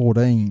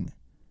 14,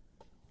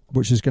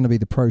 which is going to be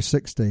the Pro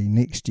 16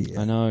 next year?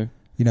 I know.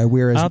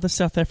 Whereas... Are the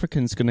South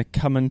Africans going to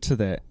come into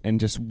that and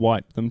just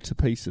wipe them to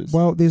pieces?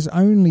 Well, there's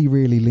only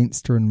really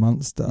Leinster and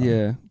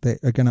Munster that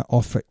are going to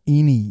offer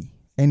any...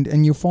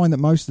 And you'll find that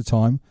most of the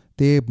time,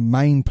 their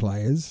main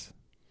players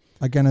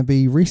are going to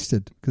be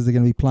rested because they're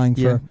going to be playing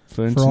for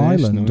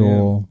Ireland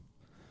or...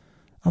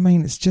 I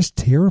mean, it's just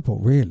terrible,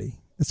 really.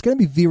 It's going to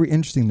be very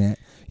interesting that...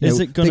 Is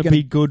it going to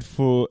be good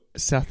for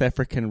South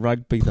African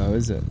rugby, though,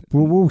 is it?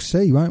 Well, we'll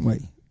see, won't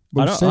we?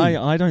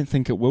 I don't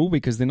think it will,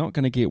 because they're not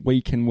going to get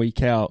week in,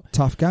 week out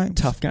tough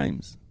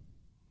games.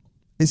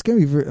 It's going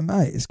to be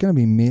it's going to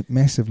be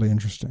massively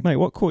interesting. Mate,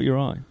 what caught your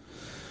eye?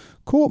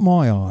 Caught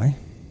my eye.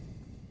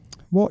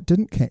 What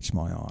didn't catch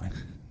my eye?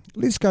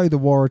 Let's go the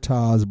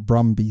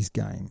Waratahs-Brumbies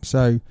game.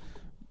 So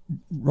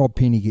Rob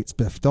Penny gets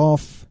biffed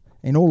off,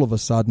 and all of a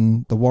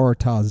sudden the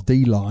Waratahs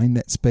D-line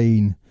that's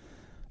been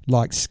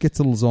like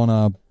Skittles on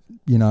a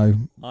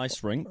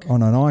ice rink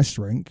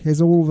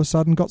has all of a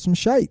sudden got some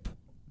shape.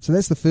 So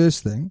that's the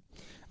first thing.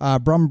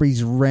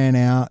 Brumbies ran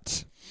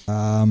out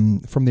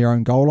from their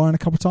own goal line a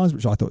couple of times,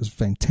 which I thought was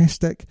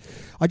fantastic.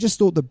 I just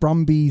thought the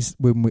Brumbies,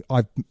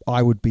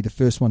 I would be the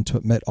first one to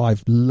admit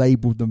I've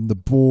labelled them the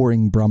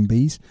boring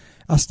Brumbies,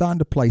 are starting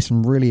to play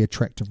some really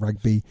attractive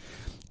rugby.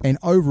 And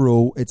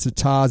overall, it's a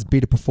Tars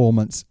better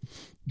performance,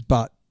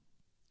 but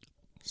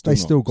they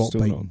still got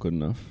beaten. Not good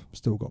enough.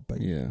 Still got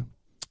beaten. Yeah.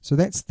 So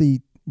that's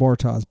the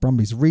Waratahs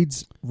Brumbies.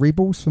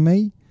 Rebels for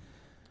me.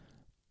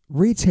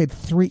 Reds had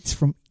threats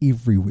from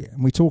everywhere.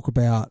 And we talk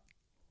about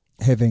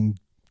having,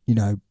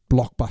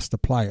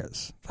 blockbuster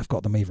players. They've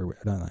got them everywhere,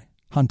 don't they?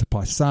 Hunter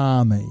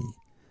Paisami,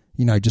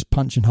 just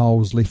punching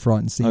holes left, right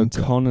and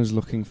centre. O'Connor's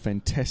looking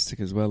fantastic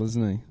as well,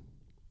 isn't he?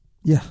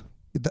 Yeah.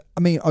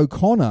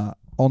 O'Connor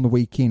on the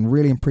weekend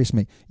really impressed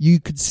me. You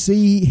could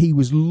see he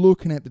was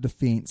looking at the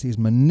defence. He was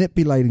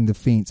manipulating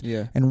defence.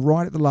 Yeah. And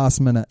right at the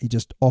last minute, he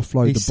just offloaded the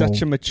ball. He's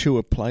such a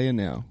mature player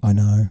now. I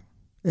know.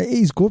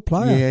 He's a good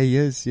player. Yeah, he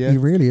is. Yeah, he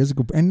really is a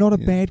good, and not a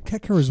bad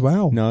kicker as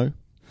well. No.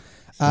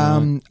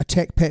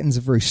 Attack patterns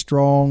are very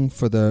strong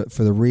for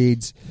the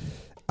Reds.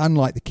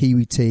 Unlike the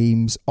Kiwi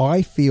teams,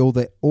 I feel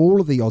that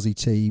all of the Aussie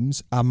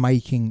teams are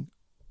making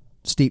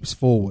steps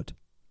forward.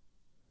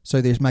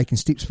 So they're making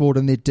steps forward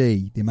in their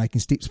D. They're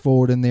making steps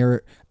forward in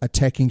their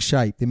attacking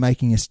shape. They're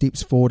making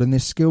steps forward in their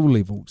skill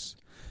levels.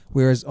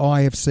 Whereas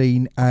I have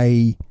seen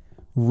a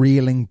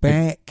reeling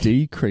back,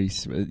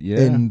 decrease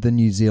in the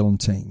New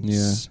Zealand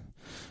teams. Yeah.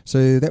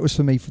 So that was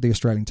for me for the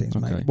Australian teams,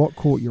 Okay. mate. What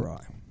caught your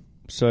eye?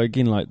 So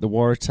again, like the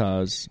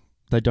Waratahs,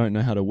 they don't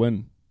know how to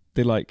win.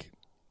 They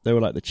were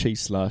like the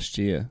Chiefs last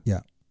year.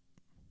 Yeah.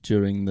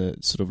 During the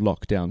sort of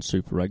lockdown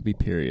Super Rugby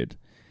period,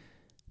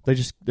 they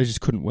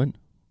just couldn't win.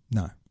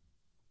 No.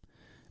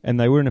 And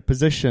they were in a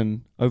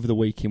position over the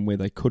weekend where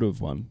they could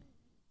have won.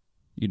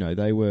 You know,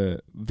 they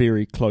were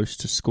very close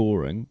to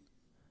scoring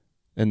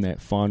in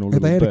that final little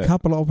bit. They had a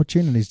couple of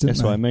opportunities, didn't they?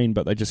 That's what I mean,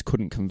 but they just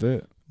couldn't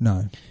convert.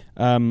 No.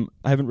 I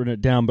haven't written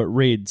it down, but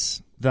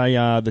Reds, they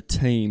are the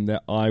team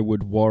that I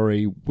would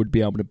worry would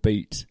be able to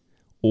beat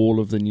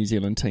all of the New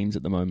Zealand teams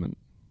at the moment.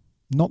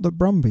 Not the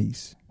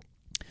Brumbies.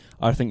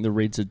 I think the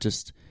Reds are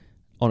just,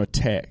 on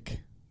attack,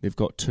 they've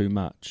got too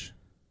much.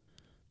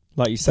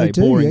 Like you say,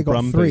 boring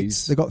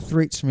Brumbies. They've got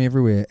threats from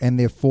everywhere, and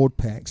their forward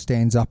pack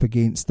stands up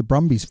against the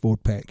Brumbies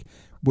forward pack,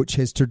 which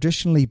has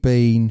traditionally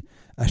been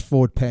a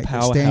forward pack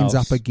that stands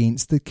up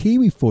against the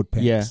Kiwi forward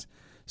packs. Yeah.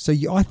 So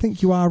I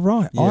think you are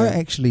right. Yeah. I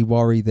actually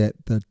worry that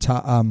the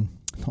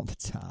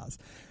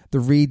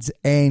Reds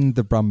and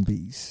the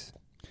Brumbies.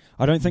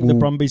 I don't think the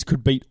Brumbies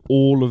could beat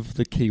all of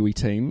the Kiwi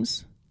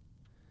teams,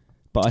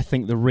 but I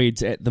think the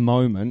Reds at the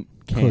moment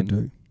can. Could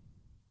do.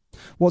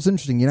 What's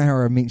interesting, you know how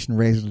I mentioned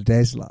Razzler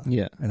Dazzler?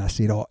 Yeah. And I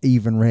said,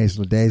 even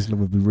Razzler Dazzler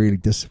would be really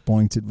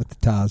disappointed with the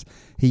Tars.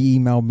 He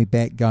emailed me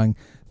back going,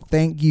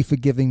 thank you for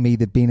giving me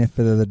the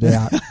benefit of the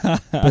doubt.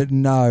 But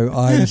no,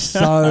 I'm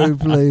so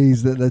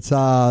pleased that the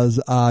Tars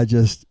are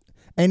just...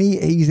 And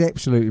he's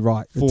absolutely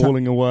right.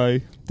 Falling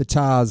away. The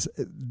Tars,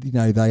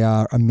 they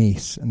are a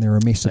mess, and they're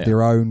a mess of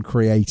their own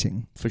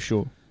creating. For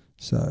sure.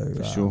 So,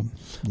 For sure.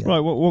 Yeah. Right,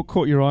 what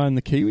caught your eye in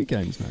the Kiwi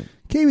games, mate?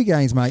 Kiwi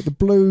games, mate. The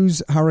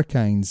Blues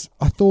Hurricanes.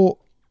 I thought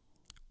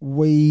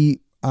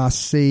we are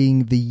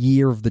seeing the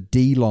year of the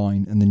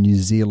D-line in the New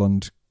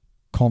Zealand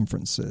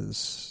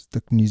conferences,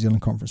 the New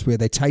Zealand conference, where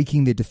they're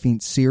taking their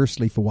defence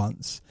seriously for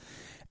once.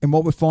 And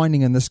what we're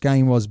finding in this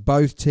game was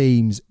both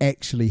teams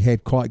actually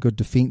had quite good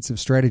defensive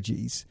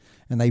strategies,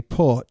 and they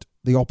put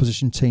the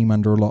opposition team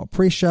under a lot of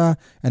pressure,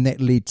 and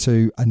that led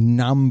to a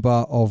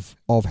number of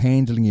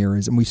handling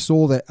errors. And we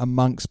saw that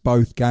amongst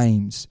both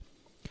games.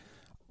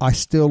 I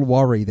still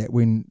worry that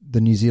when the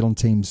New Zealand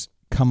teams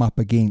come up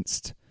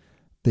against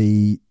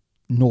the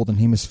Northern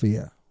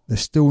Hemisphere, they're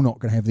still not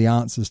going to have the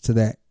answers to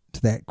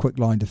that quick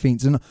line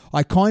defence. And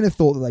I kind of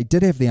thought that they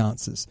did have the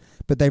answers,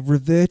 but they've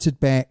reverted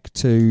back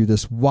to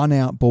this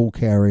one-out ball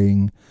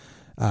carrying,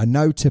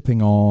 no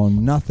tipping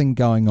on, nothing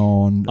going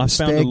on,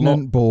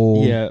 stagnant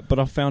ball. Yeah, but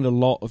I found a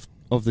lot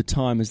of the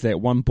time is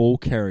that one ball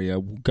carrier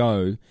will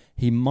go,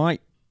 he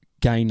might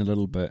gain a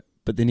little bit,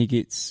 but then he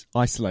gets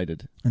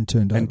isolated and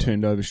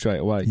turned over straight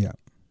away. Yeah.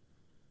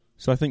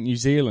 So I think New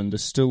Zealand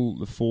is still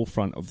the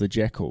forefront of the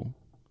jackal.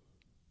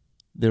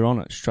 They're on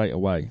it straight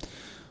away.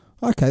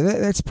 Okay,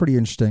 that's pretty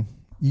interesting.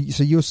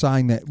 So you're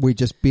saying that we're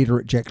just better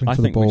at jackling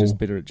for the ball? I think we're just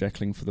better at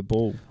jackling for the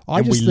ball.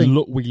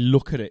 We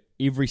look at it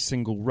every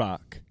single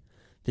ruck.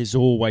 There's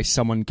always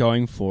someone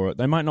going for it.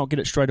 They might not get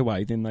it straight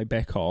away, then they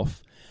back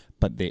off,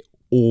 but they're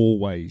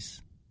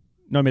always,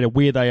 no matter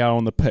where they are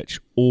on the pitch,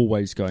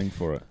 always going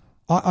for it.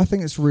 I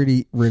think it's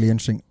really, really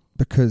interesting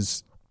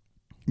because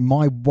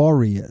my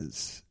worry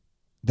is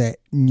that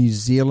New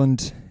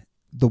Zealand,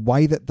 the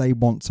way that they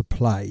want to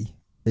play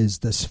is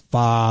this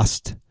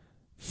fast,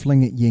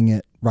 fling it, ying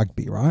it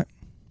rugby, right?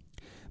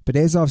 But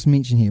as I've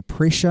mentioned here,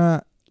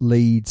 pressure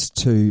leads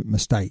to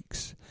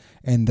mistakes.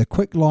 And the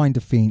quick line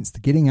defence, the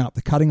getting up,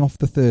 the cutting off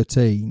the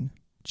 13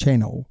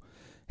 channel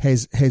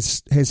has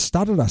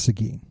stuttered us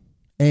again.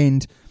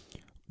 And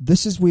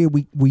this is where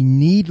we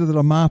need the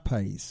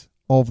Lamapes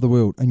of the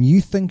world. And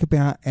you think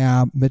about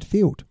our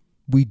midfield.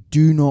 We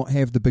do not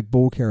have the big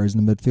ball carriers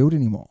in the midfield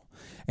anymore.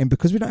 And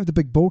because we don't have the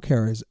big ball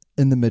carriers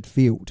in the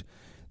midfield,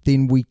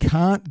 then we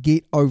can't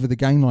get over the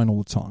gain line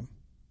all the time.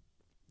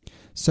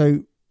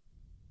 So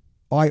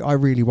I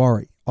really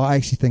worry. I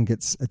actually think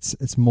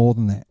it's more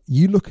than that.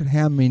 You look at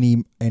how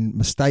many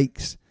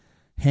mistakes,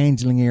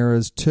 handling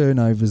errors,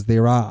 turnovers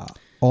there are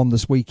on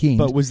this weekend.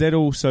 But was that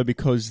also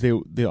because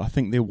I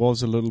think there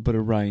was a little bit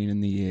of rain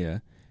in the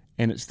air,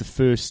 and it's the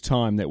first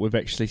time that we've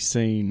actually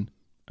seen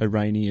a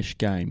rainy-ish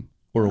game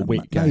or a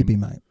wet game? Maybe,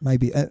 mate.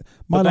 Maybe.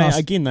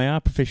 They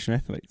are professional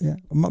athletes. Yeah.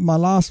 My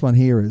last one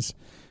here is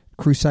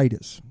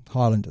Crusaders,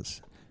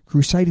 Highlanders.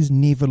 Crusaders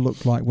never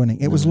looked like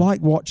winning. It was like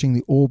watching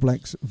the All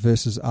Blacks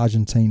versus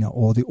Argentina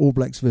or the All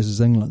Blacks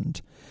versus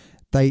England.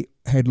 They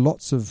had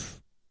lots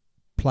of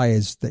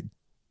players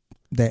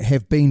that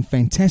have been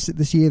fantastic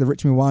this year. The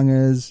Richmond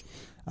Wangers,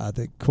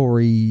 the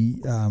Corey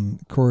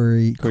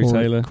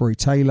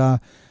Taylor.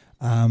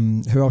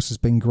 Who else has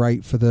been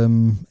great for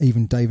them?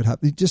 Even David Hutt.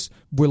 Just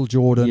Will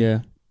Jordan. Yeah.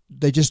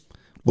 They just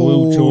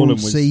Will Jordan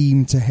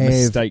seem to have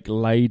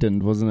mistake-laden,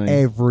 wasn't he?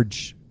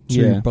 Average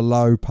to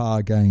below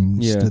par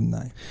games, didn't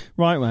they?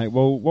 Right, mate.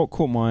 Well, what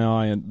caught my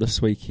eye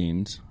this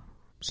weekend?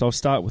 So I'll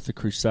start with the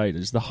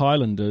Crusaders. The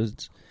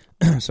Highlanders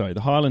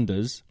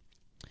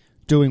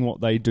doing what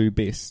they do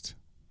best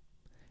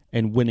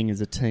and winning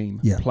as a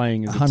team,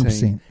 playing as a 100%,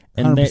 team.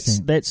 And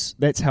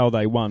that's how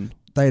they won.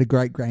 They had a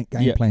great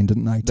game plan,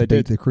 didn't they, to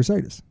beat the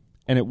Crusaders?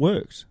 And it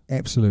worked.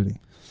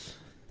 Absolutely.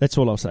 That's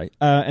all I'll say.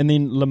 And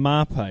then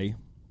Lamape,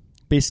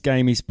 best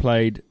game he's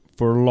played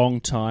for a long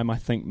time, I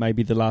think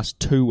maybe the last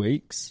 2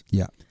 weeks.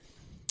 Yeah.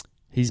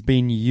 He's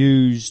been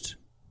used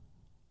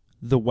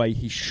the way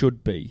he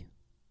should be.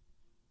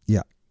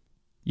 Yeah.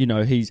 You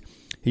know, he's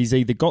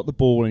either got the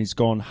ball and he's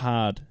gone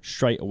hard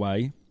straight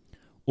away,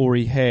 or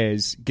he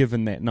has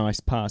given that nice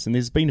pass. And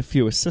there's been a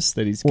few assists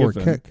that he's given.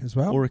 Or a kick as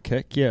well. Or a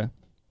kick, yeah.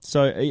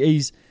 So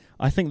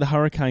I think the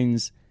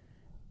Hurricanes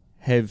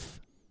have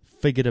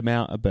figured him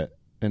out a bit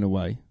in a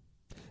way.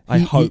 I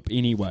hope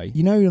anyway.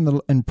 You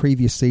know, in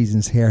previous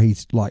seasons, how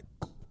he's like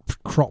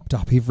cropped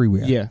up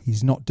everywhere. Yeah,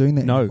 he's not doing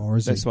that anymore.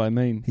 That's what I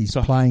mean. He's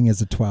playing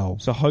as a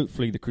 12. So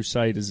hopefully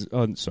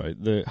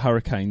the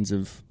Hurricanes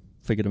have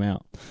figured him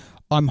out.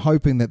 I'm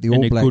hoping that the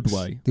All Blacks, good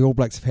way. The All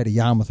Blacks have had a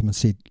yarn with him and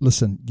said,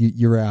 "Listen,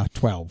 you're our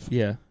 12.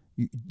 Yeah,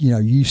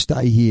 you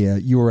stay here.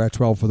 You're our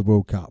 12 for the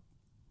World Cup.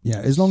 Yeah,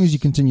 as long as you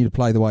continue to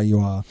play the way you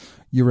are,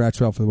 you're our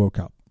 12 for the World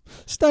Cup.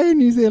 Stay in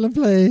New Zealand,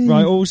 please."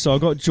 Right. Also, I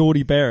got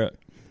Geordie Barrett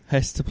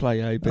has to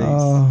play ABs.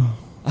 Oh.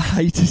 I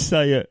hate to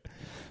say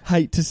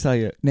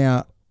it.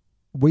 Now,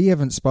 we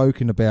haven't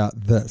spoken about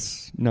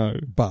this. No,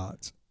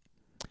 but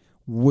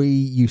we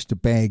used to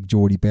bag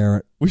Geordie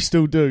Barrett. We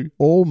still do.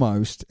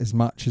 Almost as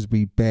much as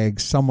we bag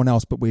someone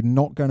else, but we're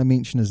not going to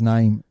mention his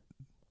name.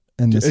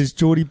 Is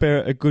Geordie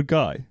Barrett a good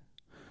guy?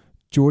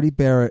 Geordie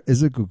Barrett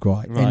is a good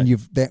guy, right.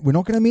 And we're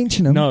not going to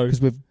mention him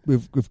because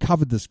we've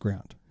covered this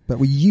ground. But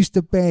we used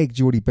to bag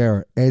Geordie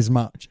Barrett as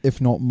much,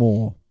 if not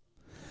more.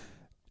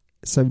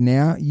 So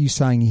now you're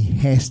saying he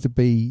has to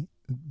be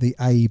the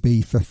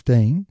AB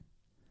 15.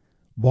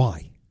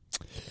 Why?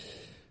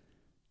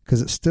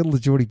 Because it's still the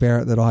Geordie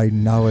Barrett that I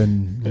know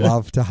and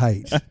love to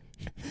hate.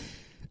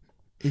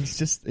 He's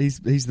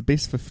the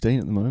best 15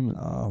 at the moment.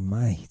 Oh,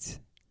 mate.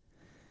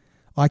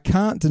 I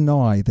can't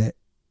deny that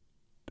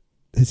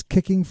his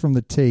kicking from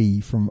the tee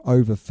from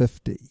over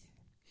 50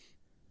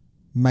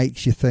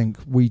 makes you think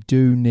we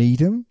do need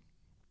him.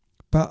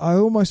 But I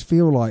almost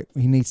feel like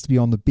he needs to be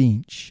on the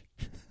bench.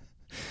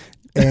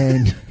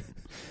 And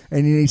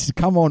he needs to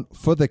come on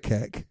for the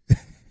kick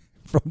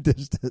from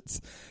distance,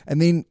 and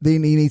then he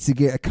needs to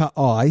get a cut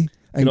eye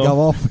and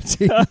go off for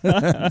 10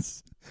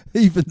 minutes.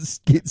 Even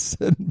get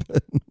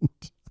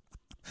sin-binned.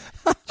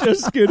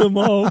 Just get him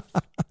off.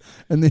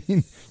 And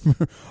then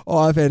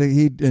I've had a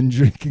head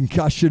injury,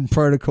 concussion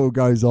protocol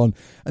goes on,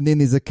 and then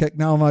there's a kick.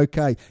 No, I'm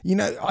okay. You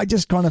know, I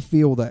just kind of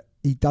feel that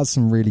he does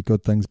some really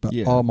good things, but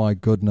oh my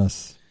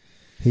goodness,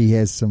 he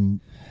has some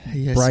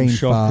brain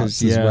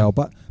farts as well.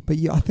 But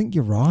yeah, I think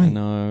you're right.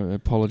 No, I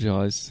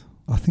apologise.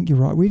 I think you're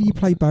right. Where do you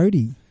play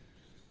Bodie?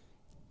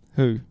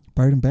 Who?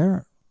 Beauden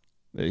Barrett.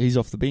 He's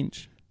off the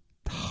bench.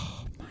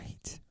 Oh,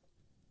 mate.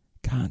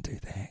 Can't do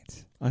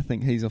that. I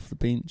think he's off the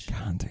bench.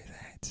 Can't do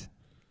that.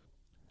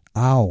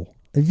 Ow.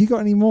 Have you got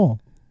any more?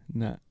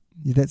 No.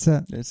 Yeah, that's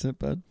it? That's it,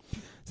 bud.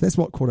 So that's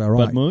what caught our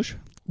eye. Bud Mush.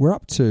 We're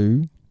up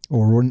to,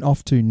 or we're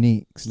off to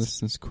next.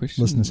 Listeners'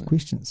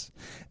 questions.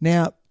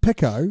 Now,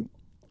 Pico,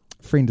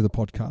 friend of the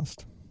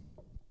podcast,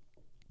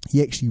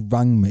 he actually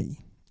rung me.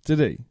 Did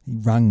he? He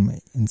rung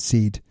me and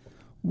said,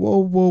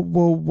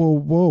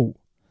 whoa.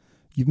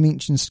 You've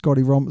mentioned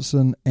Scotty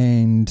Robertson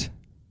and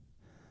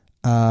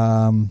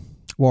Warren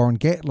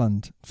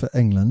Gatland for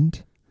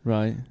England.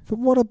 Right. But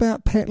what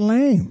about Pat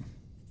Lam,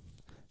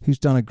 who's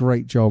done a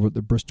great job at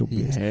the Bristol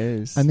Bears? He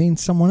has. And then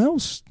someone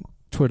else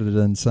twittered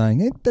in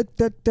saying,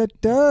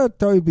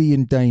 Toby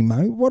and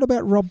Damo, what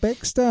about Rob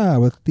Baxter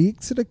with the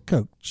Exeter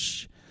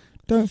coach?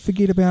 Don't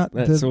forget about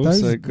those.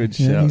 A good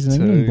shout. He's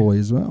an England boy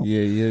as well.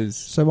 Yeah, he is.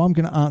 So I'm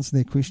going to answer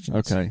their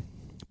questions. Okay.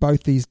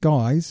 Both these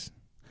guys,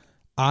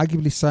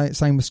 arguably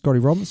same with Scotty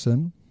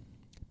Robinson,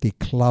 they're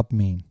club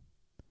men.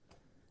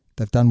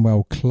 They've done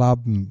well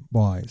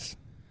club-wise.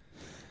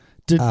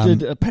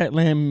 Did Pat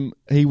Lam,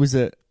 he was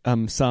at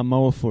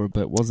Samoa for a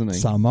bit, wasn't he?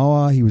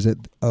 Samoa, he was at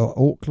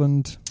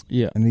Auckland.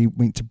 Yeah. And he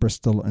went to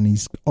Bristol, and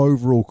he's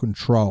overall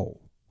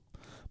control.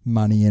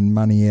 Money in,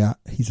 money out.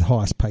 He's the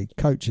highest paid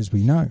coach, as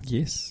we know.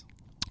 Yes.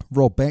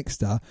 Rob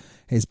Baxter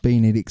has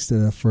been at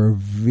Exeter for a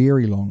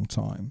very long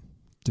time,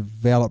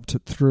 developed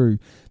it through.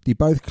 They're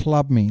both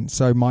clubmen,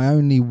 so my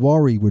only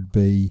worry would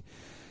be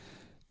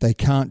they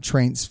can't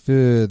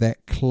transfer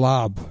that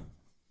club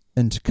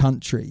into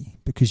country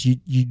because you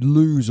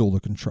lose all the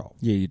control.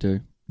 Yeah, you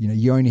do. You know,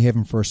 you only have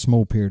them for a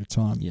small period of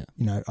time. Yeah.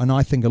 You know, and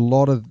I think a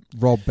lot of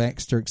Rob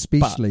Baxter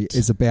especially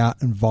is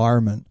about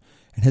environment.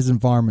 And his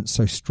environment's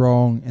so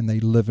strong and they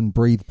live and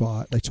breathe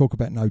by it. They talk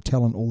about no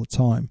talent all the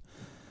time.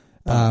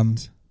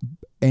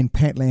 and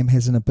Pat Lam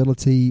has an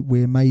ability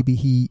where maybe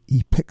he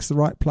picks the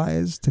right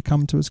players to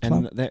come to his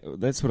club.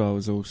 And that's what I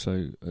was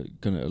also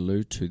going to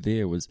allude to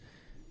there was,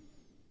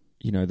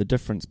 the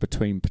difference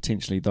between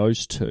potentially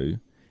those two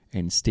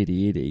and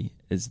Steady Eddie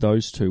is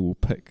those two will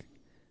pick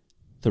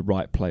the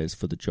right players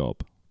for the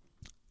job.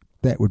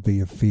 That would be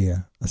a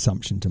fair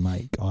assumption to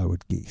make, I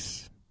would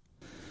guess.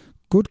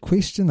 Good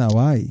question, though,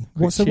 eh?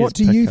 So what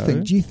do you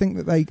think? Do you think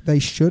that they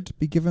should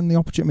be given the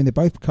opportunity? I mean, they're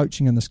both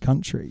coaching in this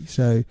country,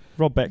 so...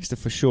 Rob Baxter,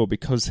 for sure,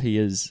 because he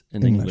is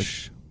an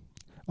English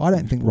I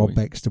don't think Rob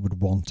Baxter would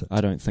want it.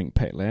 I don't think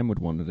Pat Lam would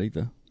want it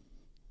either.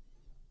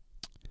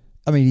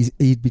 I mean,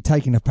 he'd be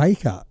taking a pay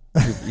cut.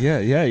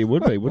 Yeah, he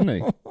would be, wouldn't he?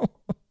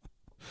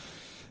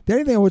 The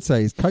only thing I would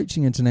say is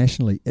coaching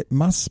internationally, it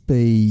must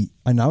be...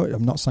 I know,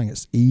 I'm not saying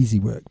it's easy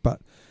work,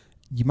 but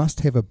you must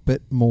have a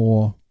bit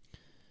more...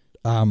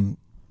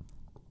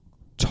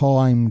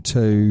 time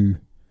to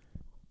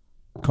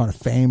kind of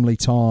family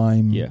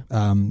time,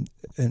 and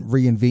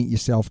reinvent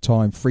yourself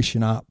time,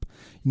 freshen up.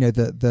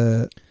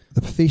 The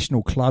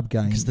professional club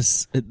game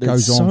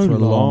goes on for a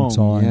long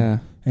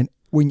time, and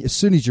as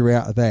soon as you're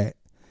out of that,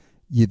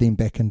 you're then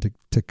back into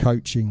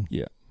coaching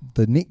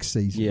the next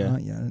season,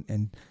 aren't you?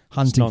 And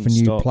hunting for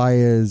new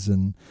players.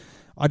 And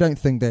I don't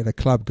think that a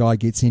club guy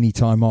gets any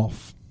time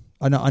off.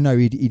 I know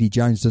Eddie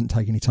Jones didn't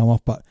take any time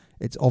off, but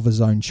it's of his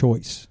own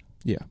choice,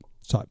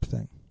 type of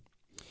thing.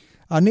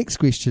 Our next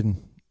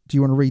question, do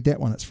you want to read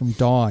that one? It's from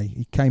Di.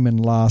 He came in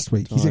last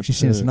week. He's actually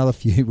sent us another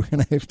few we're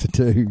going to have to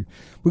do.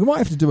 We might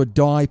have to do a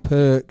Di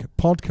Perk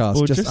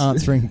podcast just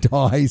answering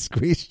Di's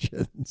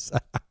questions.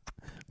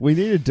 We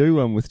need to do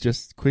one with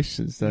just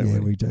questions, don't we? Yeah,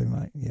 we do,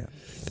 mate. Yeah.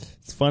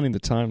 It's finding the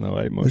time, though,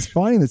 eh, Mosh? It's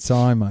finding the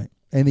time, mate,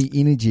 and the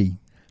energy.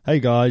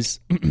 Hey, guys.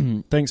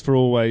 Thanks,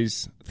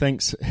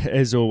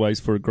 as always,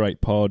 for a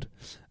great pod.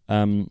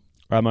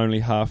 I'm only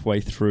halfway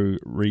through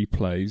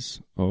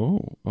replays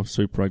of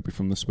Super Rugby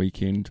from this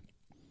weekend,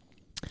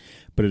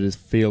 but it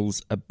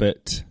feels a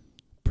bit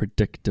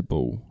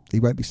predictable. He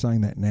won't be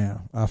saying that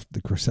now after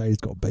the Crusaders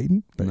got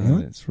beaten. But no,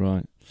 anyway. That's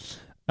right.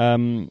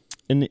 In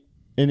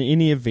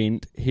any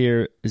event,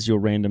 here is your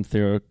random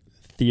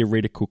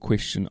theoretical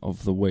question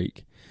of the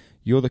week.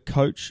 You're the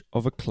coach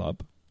of a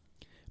club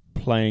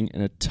playing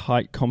in a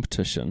tight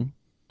competition.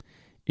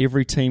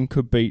 Every team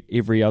could beat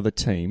every other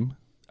team.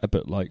 A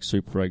bit like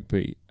Super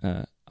Rugby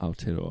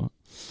Aotearoa.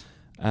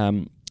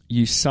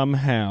 You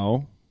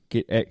somehow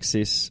get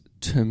access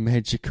to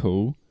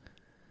magical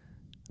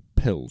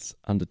pills,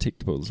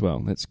 undetectable as well.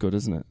 That's good,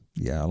 isn't it?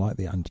 Yeah, I like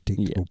the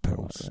undetectable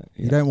pills. Like that,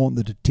 You don't want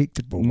the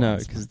detectable ones. No,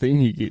 because then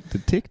you get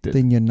detected.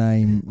 Then your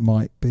name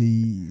might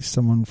be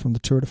someone from the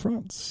Tour de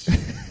France.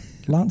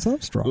 Lance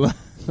Armstrong.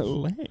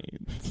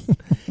 Lance.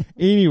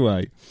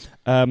 Anyway,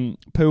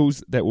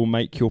 pills that will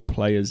make your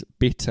players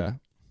better.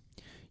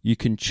 You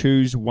can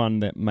choose one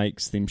that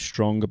makes them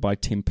stronger by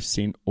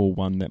 10% or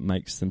one that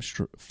makes them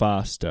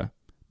faster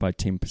by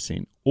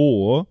 10%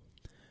 or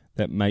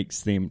that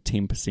makes them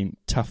 10%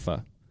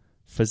 tougher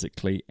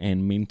physically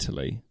and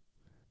mentally.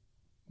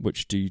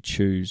 Which do you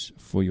choose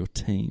for your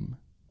team?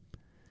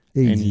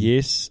 Easy. And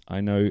yes, I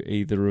know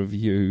either of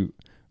you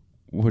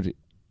would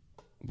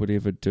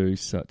ever do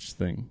such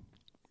thing.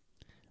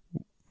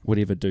 Would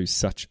ever do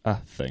such a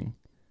thing.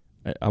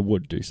 I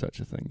would do such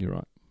a thing, you're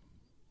right.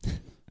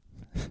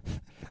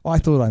 I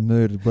thought I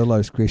murdered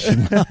Willow's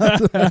question.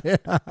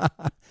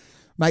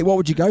 Mate, what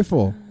would you go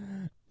for?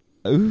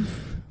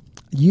 Oof.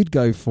 You'd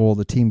go for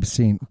the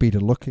 10%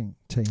 better looking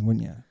team,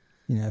 wouldn't you?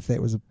 If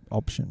that was an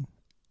option.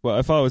 Well,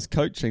 if I was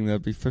coaching,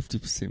 that'd be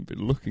 50% better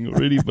looking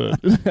already,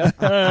 but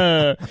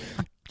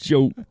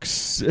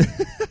jokes.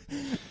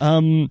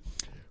 10%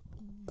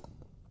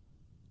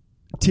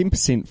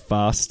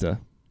 faster.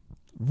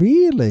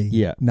 Really?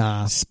 Yeah.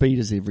 Nah. Speed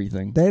is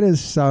everything. That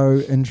is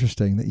so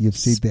interesting that you've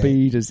said that.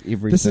 Speed is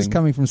everything. This is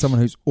coming from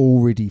someone who's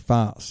already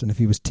fast, and if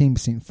he was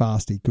 10%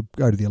 faster, he could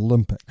go to the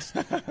Olympics.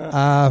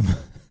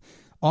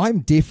 I'm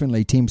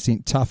definitely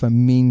 10% tougher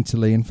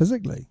mentally and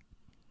physically.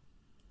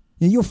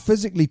 You're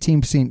physically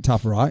 10%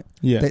 tougher, right?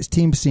 Yeah. That's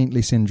 10%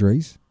 less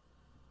injuries.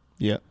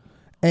 Yeah.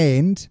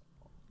 And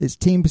it's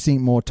 10%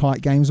 more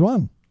tight games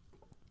won.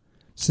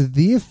 So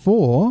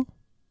therefore,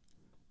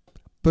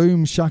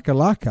 boom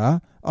shakalaka,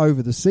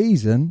 over the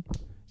season,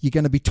 you're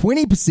going to be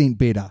 20%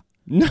 better.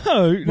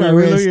 No,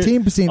 whereas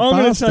 10% faster. I'm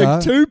going to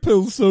take 2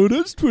 pills, so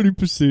that's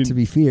 20%. To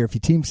be fair, if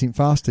you're 10%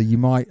 faster, you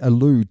might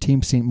elude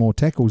 10% more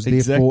tackles,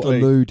 therefore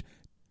elude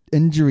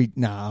injury.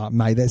 Nah,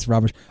 mate, that's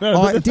rubbish.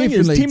 No,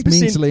 definitely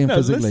mentally and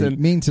physically.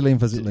 Listen, mentally and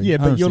physically. Yeah,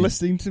 but 100%. You're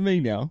listening to me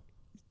now.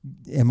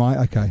 Am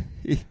I? Okay.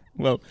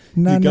 Well,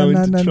 you're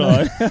going to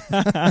try.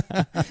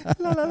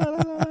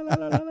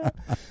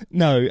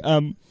 No,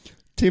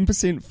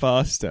 10%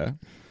 faster.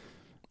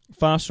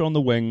 Faster on the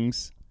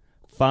wings,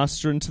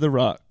 faster into the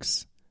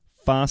rucks,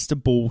 faster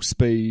ball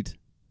speed.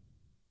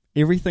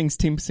 Everything's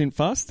 10%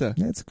 faster.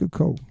 That's a good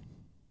call.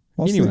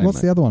 What's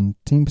the other one?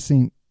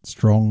 10%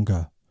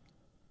 stronger.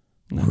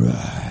 No.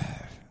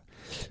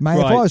 Mate,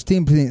 if I was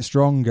 10%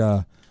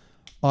 stronger,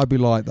 I'd be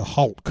like the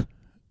Hulk.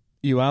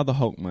 You are the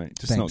Hulk, mate.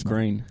 Just Thanks, not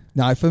green.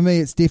 No, for me,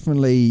 it's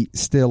definitely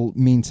still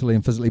mentally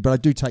and physically. But I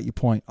do take your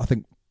point. I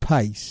think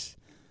pace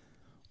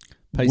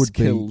would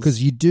kills.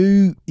 Because you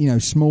do,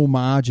 small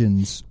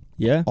margins.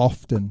 Yeah.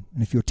 Often,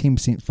 and if you're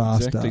 10%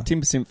 faster, exactly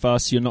 10%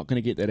 faster, you're not going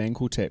to get that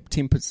ankle tap.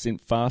 10%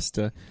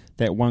 faster,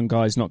 that one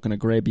guy's not going to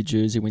grab your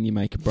jersey when you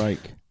make a break.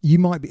 You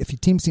might be, if you're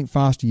 10%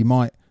 faster, you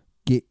might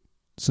get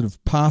sort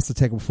of past the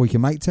tackle before you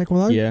can make tackle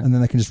though, and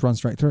then they can just run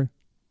straight through.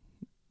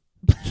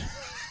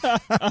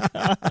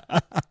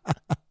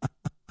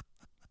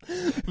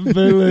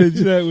 Village,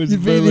 that was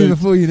You've been there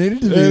before you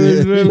needed to be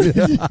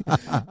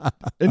there.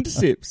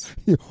 Intercepts.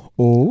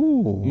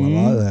 Oh, I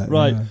like that.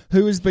 Right. Yeah.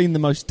 Who has been the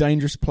most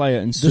dangerous player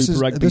in Super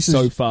Rugby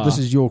so far? This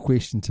is your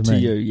question to me. To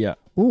you, yeah.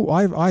 Oh,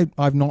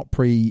 I've not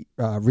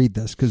read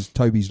this because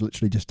Toby's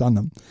literally just done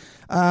them.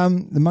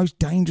 The most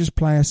dangerous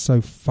player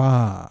so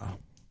far,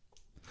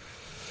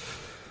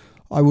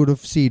 I would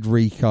have said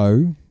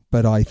Rico,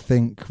 but I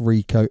think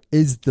Rico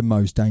is the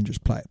most dangerous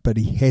player. But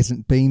he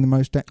hasn't been the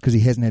most because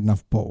he hasn't had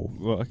enough ball.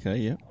 Well, okay,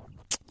 yeah.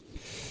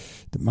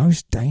 The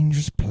most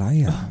dangerous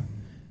player.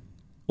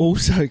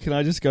 Also, can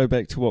I just go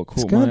back to what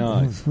caught my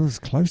eye? It was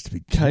close to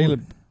be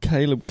Caleb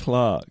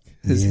Clark.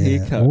 His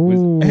haircut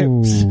was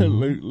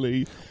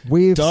absolutely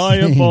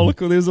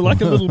diabolical. There was like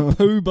a little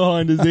poo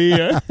behind his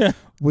ear.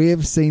 We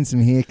have seen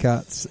some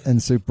haircuts in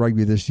Super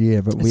Rugby this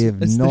year, but we have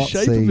not seen...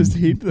 the shape of his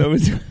head, though.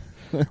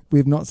 We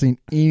have not seen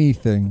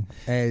anything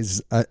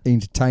as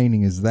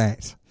entertaining as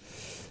that.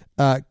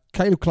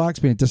 Caleb Clark's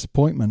been a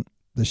disappointment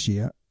this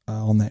year,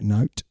 on that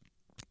note.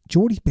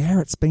 Geordie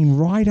Barrett's been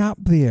right up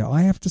there.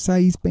 I have to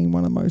say he's been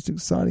one of the most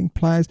exciting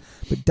players.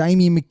 But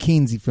Damien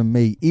McKenzie, for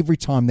me, every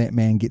time that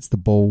man gets the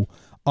ball,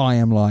 I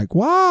am like,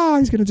 wow,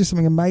 he's going to do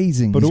something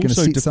amazing. But he's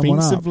also going to set someone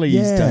up. Defensively,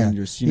 he's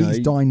dangerous. He's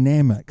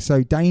dynamic.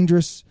 So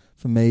dangerous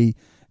for me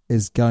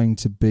is going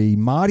to be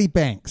Marty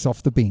Banks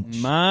off the bench.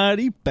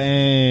 Marty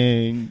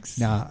Banks.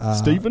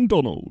 Stephen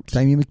Donald.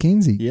 Damien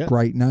McKenzie.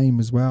 Great name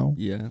as well.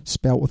 Yeah.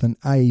 Spelt with an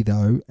A,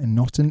 though, and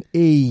not an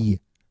E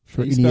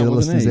for any of the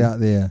listeners out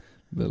there.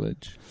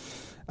 Village.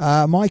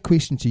 My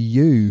question to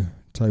you,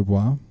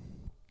 Tobois.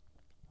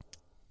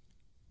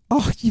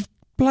 Oh, you've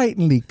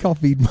blatantly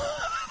copied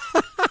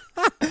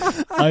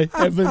I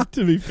haven't,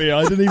 to be fair.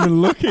 I didn't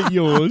even look at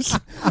yours.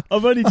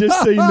 I've only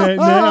just seen that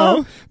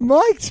now.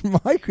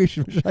 My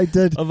question, which I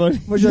did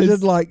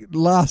like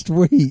last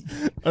week,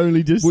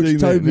 only just which seen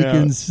Toby that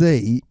now. can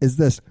see, is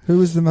this: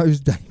 who is the most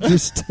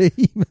dangerous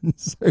team in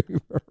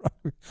Super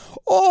Rugby?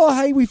 Oh,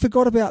 hey, we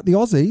forgot about the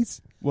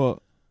Aussies. What?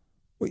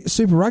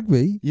 Super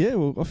Rugby. Yeah,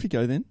 well, off you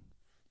go then.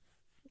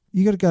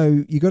 You got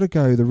to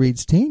go. The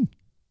Reds 10.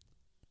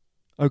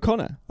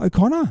 O'Connor.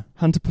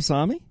 Hunter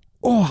Pasami.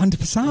 Oh, Hunter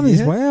Pasami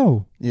as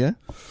well. Yeah.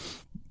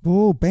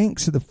 Oh,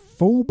 Banks at the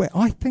fullback.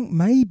 I think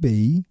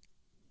maybe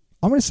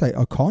I'm going to say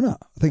O'Connor.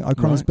 I think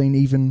O'Connor's been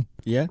even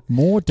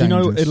more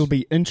dangerous. You know, it'll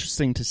be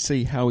interesting to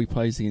see how he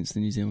plays against the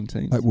New Zealand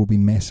teams. It will be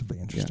massively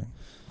interesting.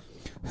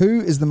 Yeah.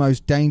 Who is the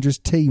most dangerous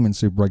team in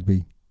Super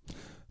Rugby?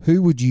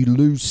 Who would you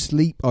lose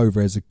sleep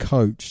over as a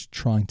coach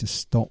trying to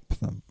stop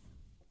them?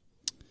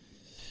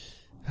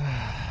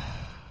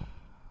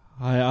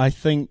 I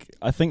think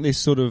there's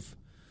sort of...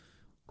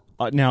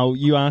 now,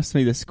 you asked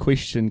me this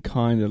question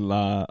kind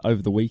of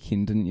over the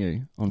weekend, didn't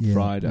you? On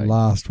Friday.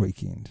 Last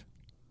weekend.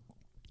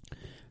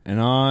 And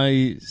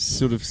I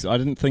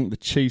didn't think the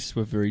Chiefs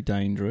were very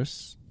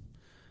dangerous.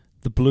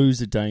 The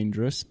Blues are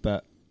dangerous,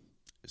 but...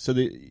 So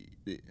the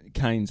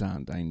Canes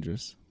aren't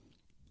dangerous.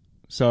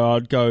 So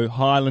I'd go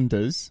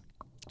Highlanders,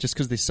 just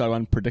because they're so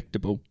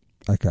unpredictable.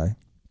 Okay.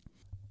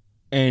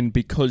 And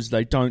because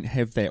they don't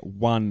have that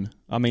one...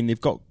 I mean,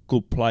 they've got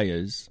good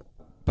players,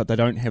 but they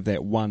don't have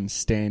that one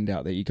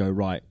standout that you go,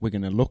 right, we're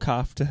going to look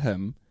after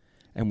him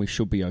and we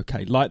should be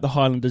okay. Like the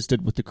Highlanders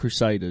did with the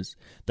Crusaders.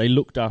 They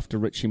looked after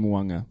Richie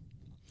Mo'unga.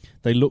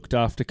 They looked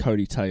after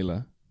Cody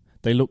Taylor.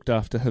 They looked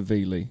after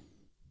Havili,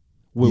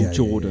 Will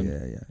Jordan.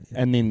 Yeah.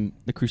 And then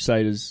the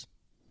Crusaders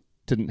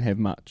didn't have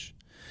much.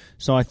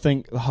 So I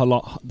think the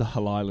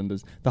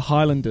Highlanders,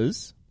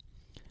 the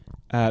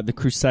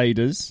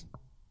Crusaders,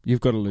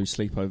 you've got to lose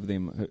sleep over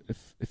them.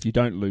 If you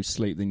don't lose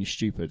sleep, then you're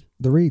stupid.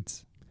 The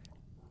Reds.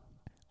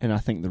 And I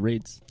think the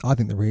Reds. I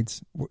think the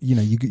Reds. You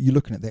know, you're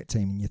looking at that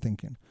team and you're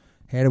thinking,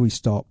 how do we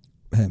stop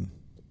him?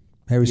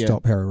 How do we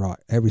stop Harry Wright?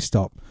 How do we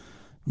stop,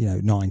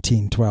 9,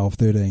 10, 12,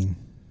 13,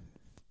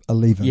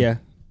 11? Yeah,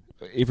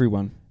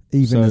 everyone.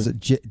 Even as a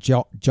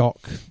Jock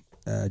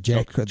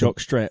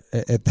Strap.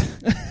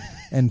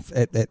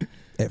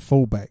 At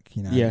fullback,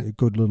 a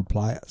good little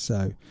player.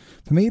 So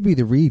for me, it'd be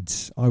the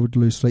Reds. I would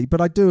lose sleep.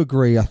 But I do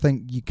agree. I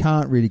think you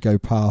can't really go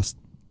past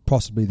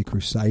possibly the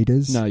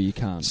Crusaders. No, you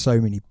can't. So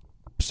many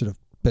sort of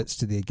bits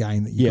to their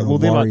game that you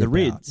they're like the about.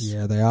 Reds.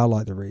 Yeah, they are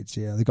like the Reds.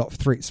 Yeah, they got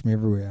threats from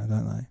everywhere,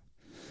 don't they?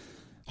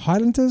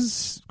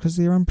 Highlanders, because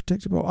they're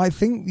unpredictable. I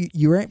think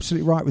you're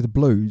absolutely right with the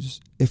Blues.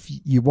 If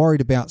you're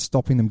worried about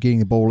stopping them getting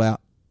the ball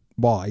out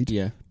wide,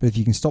 but if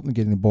you can stop them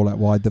getting the ball out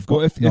wide, they've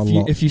got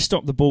if you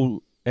stop the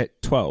ball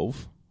at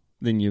 12,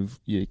 then you're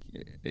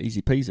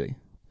easy peasy.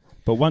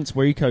 But once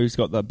Rico's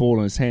got that ball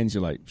in his hands,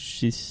 you're like,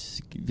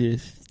 he's going to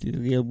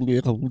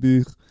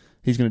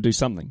do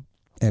something.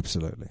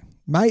 Absolutely.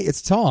 Mate,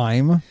 it's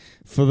time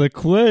for the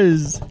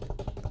quiz.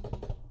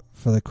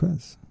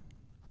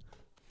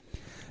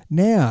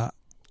 Now,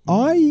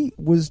 I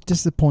was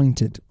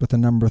disappointed with a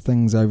number of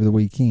things over the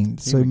weekend.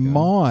 So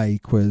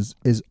my quiz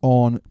is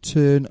on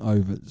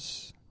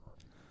turnovers.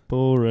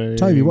 Boring.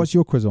 Toby, what's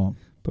your quiz on?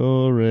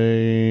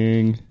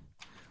 Boring.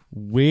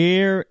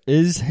 Where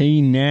is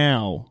he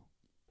now?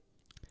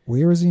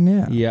 Where is he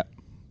now? Yeah,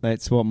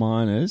 that's what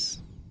mine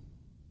is.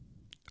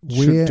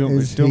 Where do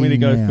is you want me to he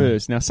go now?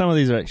 first? Now, some of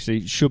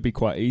these should be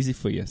quite easy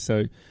for you,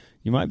 so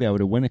you might be able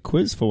to win a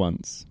quiz for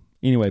once.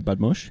 Anyway,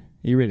 Budmush,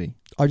 are you ready?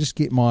 I just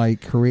get my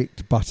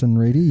correct button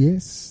ready.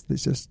 Yes,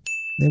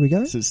 there we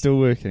go. Is it still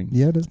working?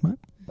 Yeah, it is, mate.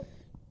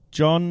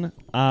 John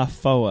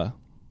Afoa.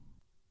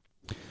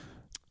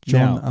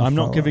 John Now, I'm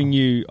not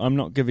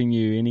Afoa. giving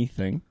you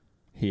anything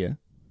here.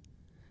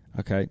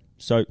 Okay,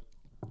 so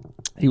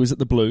he was at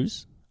the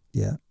Blues.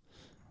 Yeah.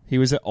 He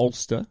was at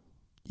Ulster.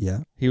 Yeah.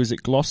 He was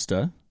at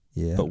Gloucester.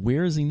 Yeah. But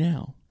where is he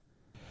now?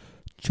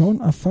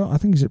 John Afoa, I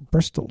think he's at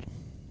Bristol.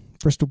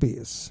 Bristol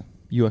Bears.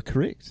 You are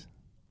correct.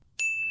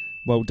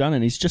 Well done,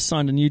 and he's just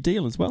signed a new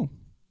deal as well.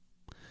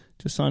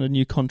 Just signed a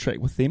new contract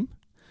with them.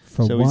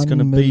 For so he's going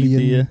to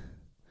be there.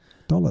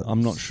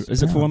 I'm not sure.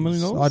 Is it for $1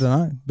 million? I don't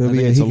know. But it'll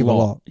be a heck of a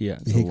lot. Yeah,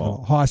 it's a heck of a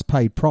lot. Highest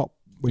paid prop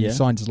when he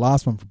signed his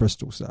last one for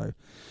Bristol, so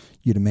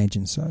you'd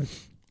imagine so.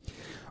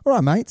 All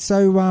right, mate.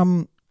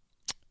 So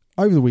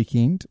over the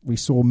weekend, we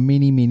saw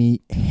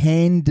many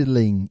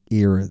handling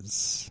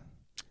errors.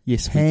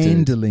 Yes, we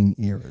handling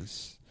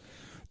errors.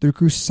 The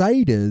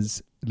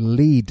Crusaders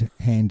led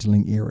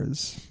handling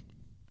errors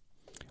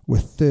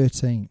with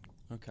 13.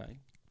 Okay.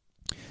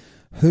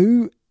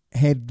 Who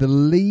had the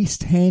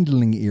least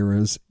handling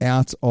errors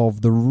out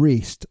of the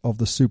rest of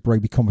the Super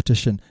Rugby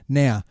competition?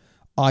 Now,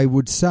 I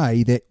would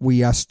say that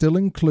we are still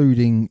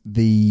including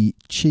the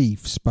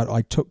Chiefs, but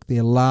I took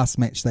their last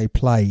match they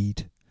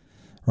played.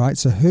 Right?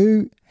 So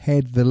who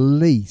had the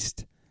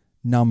least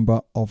number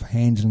of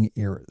handling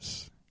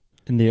errors?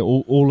 In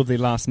all of their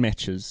last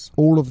matches.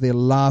 All of their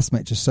last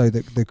matches. So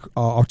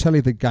I'll tell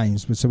you the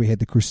games. So we had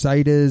the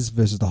Crusaders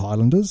versus the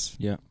Highlanders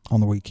on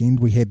the weekend.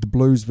 We had the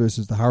Blues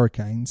versus the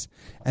Hurricanes.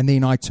 And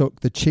then I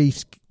took the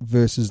Chiefs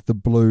versus the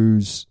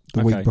Blues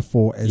the week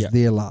before as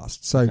their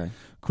last. So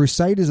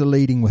Crusaders are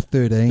leading with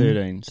 13.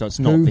 13, so it's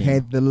not Who them.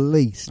 had the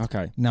least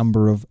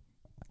number of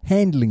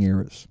handling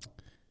errors?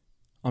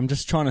 I'm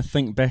just trying to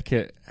think back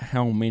at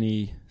how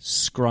many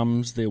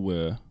scrums there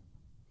were.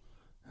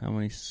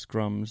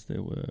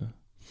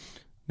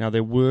 Now,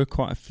 there were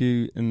quite a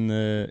few in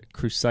the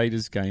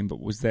Crusaders game,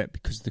 but was that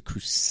because the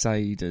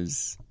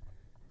Crusaders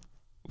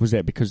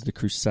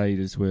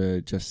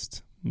were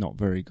just not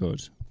very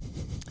good?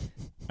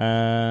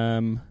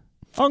 I'm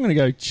going to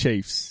go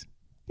Chiefs.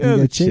 Yeah,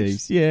 the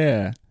Chiefs.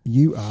 Yeah.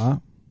 You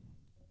are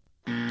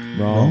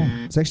wrong.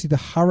 It's actually the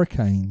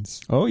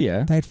Hurricanes. Oh,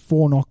 yeah. They had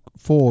four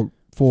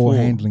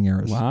handling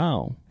errors.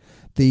 Wow.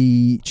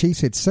 The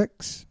Chiefs had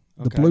 6.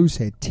 The Blues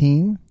had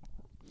 10.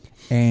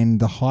 And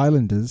the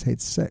Highlanders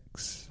had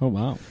 6. Oh,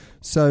 wow.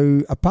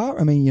 So,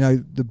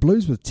 the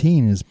Blues with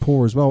 10 is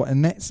poor as well.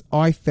 And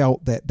I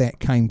felt that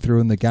came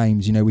through in the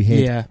games. We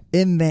had,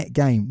 in that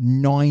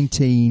game,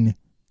 19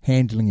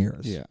 handling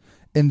errors. Yeah.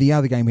 In the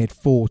other game, we had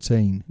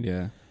 14.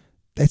 Yeah.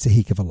 That's a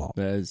heck of a lot.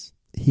 That is.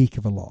 Heck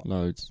of a lot.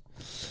 Loads.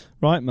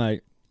 Right,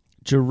 mate.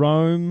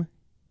 Jerome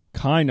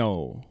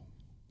Kaino.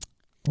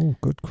 Oh,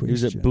 good question. He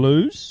was at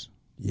Blues.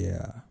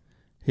 Yeah.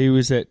 He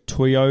was at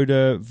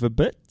Toyota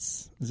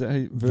Verblitz. Is that how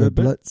you...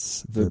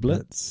 Verblitz.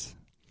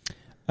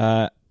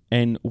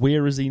 And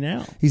where is he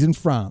now? He's in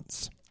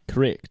France.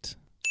 Correct.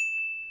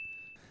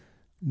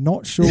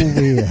 Not sure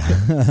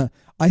where.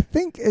 I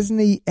think, is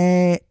he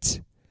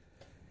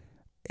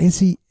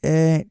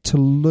at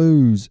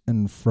Toulouse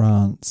in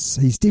France?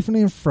 He's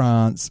definitely in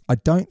France. I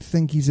don't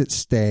think he's at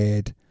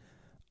Stade.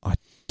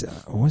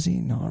 Was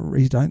he not?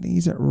 I don't think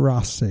he's at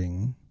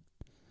Racing.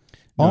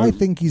 No, I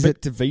think he's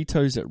Victor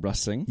Vito's at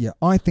Racing. Yeah,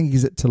 I think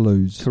he's at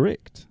Toulouse.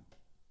 Correct.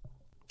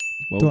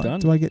 Well done.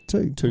 Do I get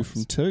 2? 2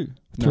 from 2.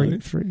 Three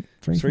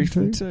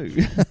from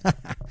 2.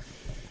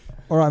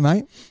 All right,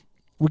 mate.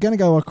 We're going to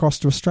go across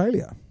to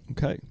Australia.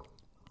 Okay.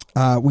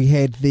 We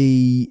had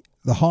the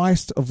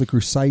highest of the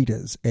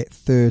Crusaders at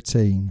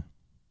 13.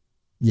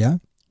 Yeah,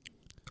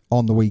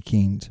 on the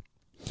weekend.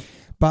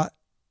 But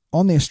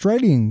on the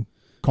Australian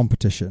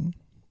competition,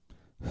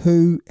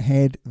 who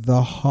had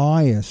the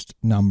highest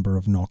number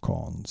of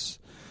knock-ons?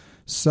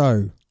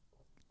 So,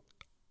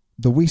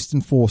 the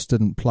Western Force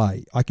didn't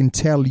play. I can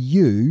tell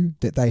you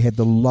that they had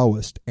the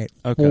lowest at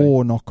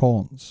 4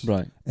 knock-ons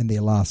in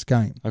their last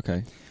game.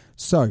 Okay.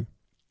 So,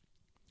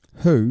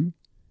 who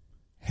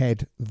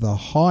had the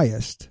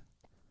highest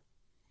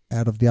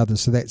out of the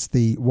others? So that's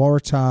the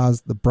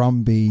Waratahs, the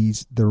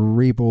Brumbies, the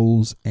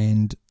Rebels,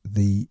 and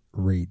the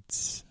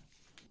Reds.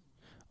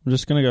 I'm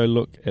just going to go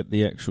look at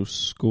the actual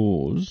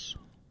scores.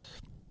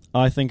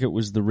 I think it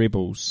was the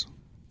Rebels.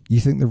 You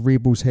think the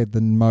Rebels had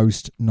the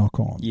most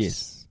knock-ons?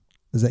 Yes.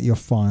 Is that your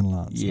final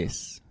answer?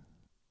 Yes.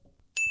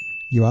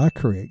 You are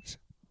correct.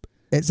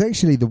 It's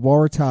actually the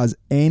Waratahs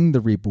and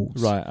the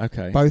Rebels. Right,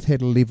 okay. Both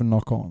had 11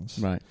 knock-ons.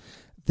 Right.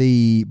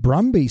 The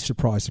Brumbies,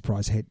 surprise,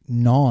 had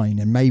 9,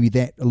 and maybe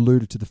that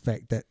alluded to the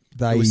fact that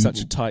it was such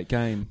a tight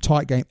game.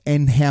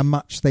 And how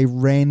much they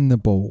ran the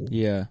ball.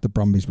 Yeah. The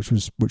Brumbies, which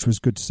was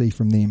good to see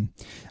from them.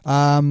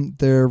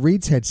 The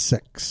Reds had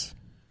 6.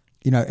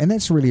 And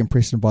that's really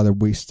impressive by the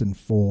Western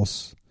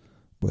Force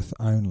with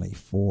only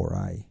 4.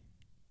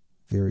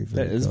 Very, very good.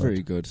 That is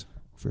very good.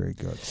 Very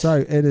good. So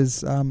it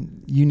is,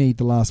 you need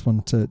the last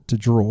one to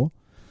draw.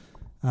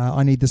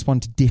 I need this one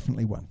to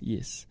definitely win.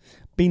 Yes.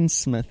 Ben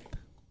Smith.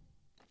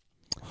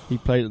 He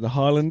played at the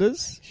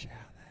Highlanders.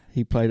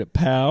 He played at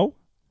POW.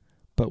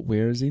 But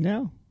where is he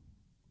now?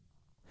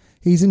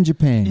 He's in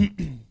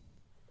Japan.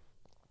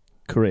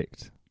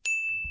 Correct.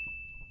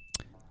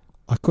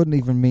 I couldn't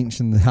even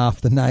mention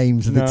half the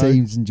names of the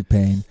teams in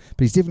Japan,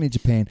 but he's definitely in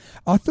Japan.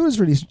 I thought it was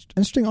really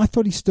interesting. I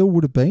thought he still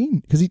would have been,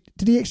 because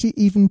did he actually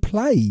even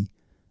play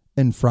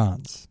in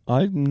France?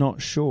 I'm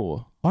not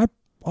sure.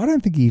 I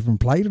don't think he even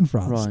played in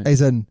France. Right. As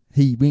in,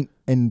 he went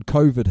and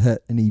COVID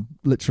hit, and he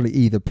literally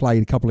either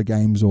played a couple of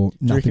games or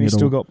nothing. Do you reckon he at all.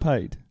 Still got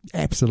paid?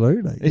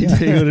 Absolutely. He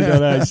would have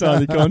done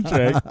signed the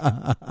contract.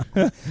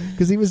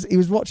 Because he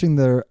was watching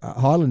the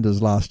Highlanders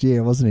last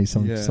year, wasn't he?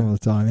 Some of the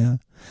time, yeah.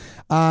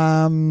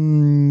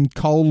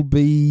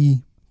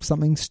 Colby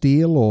something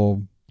Steele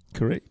or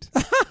correct.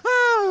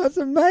 That's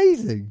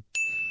amazing.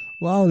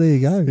 Wow, there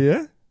you go.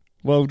 Yeah.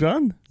 Well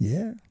done.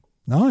 Yeah.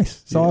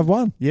 Nice. So I've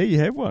won. Yeah, you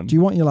have won. Do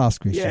you want your last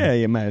question? Yeah,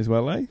 you may as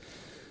well, eh?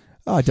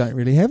 I don't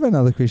really have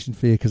another question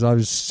for you because I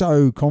was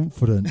so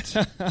confident.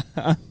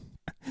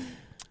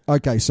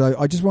 Okay, so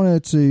I just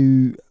wanted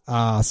to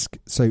ask,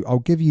 so I'll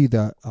give you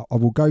I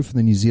will go for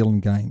the New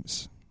Zealand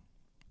games.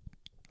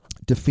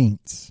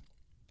 Defence.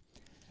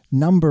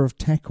 Number of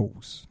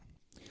tackles.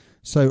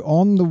 So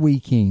on the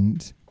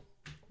weekend,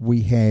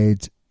 we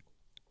had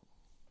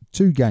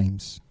 2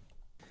 games.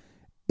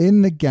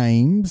 In the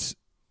games,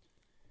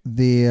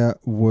 there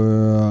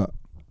were,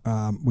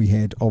 we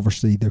had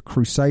obviously the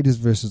Crusaders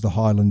versus the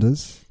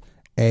Highlanders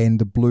and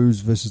the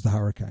Blues versus the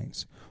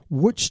Hurricanes.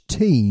 Which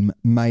team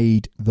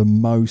made the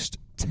most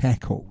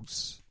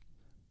tackles?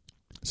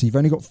 So you've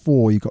only got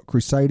 4. You've got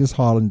Crusaders,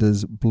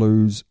 Highlanders,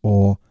 Blues,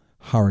 or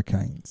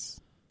Hurricanes.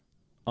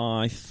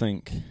 I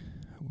think,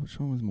 which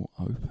one was more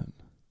open?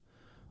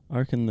 I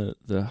reckon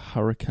the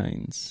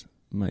Hurricanes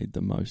made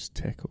the most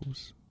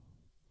tackles.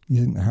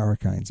 You think the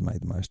Hurricanes made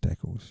the most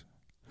tackles?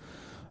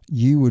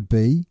 You would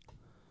be...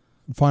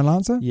 Final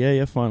answer?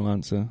 Yeah, final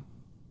answer.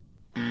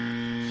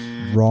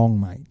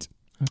 Wrong, mate.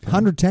 Okay.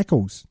 100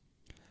 tackles.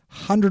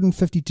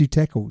 152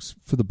 tackles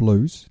for the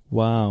Blues.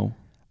 Wow.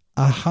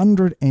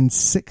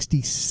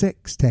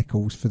 166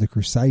 tackles for the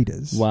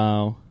Crusaders.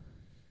 Wow.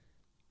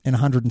 And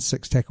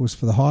 106 tackles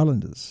for the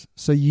Highlanders.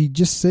 So you're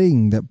just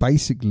seeing that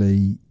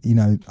basically,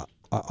 you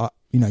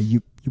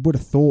would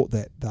have thought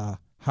that the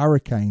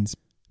Hurricanes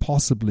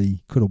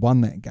possibly could have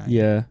won that game.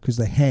 Yeah. Because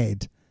they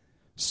had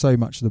so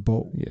much of the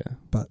ball. Yeah.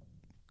 But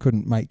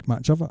couldn't make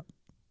much of it.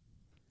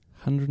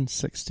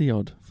 160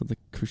 odd for the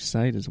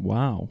Crusaders.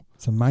 Wow.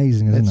 It's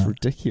amazing, isn't it? That's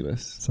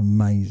ridiculous. It's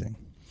amazing.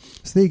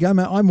 So there you go,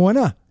 mate. I'm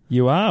winner.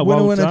 You are.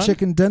 Winner done.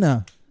 chicken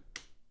dinner.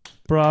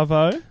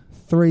 Bravo.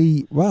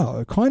 3. Well,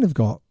 I kind of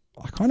got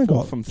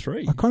from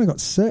 3. I kind of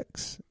got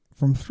 6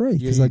 from 3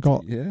 because I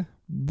got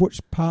which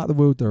part of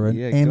the world they're in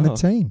and the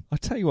team. I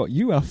tell you what,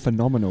 you are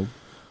phenomenal.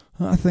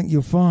 I think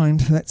you'll find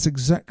that's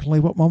exactly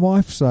what my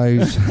wife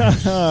says.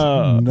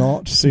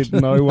 Not said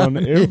no one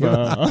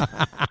ever.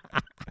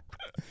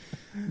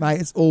 Mate,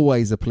 it's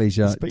always a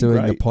pleasure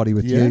doing the potty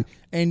with you.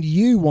 And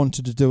you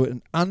wanted to do it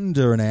in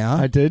under an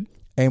hour. I did.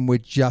 And we're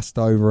just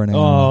over an hour.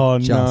 Oh,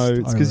 no.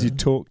 It's because you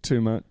talk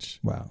too much.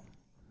 Well,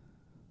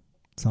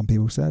 some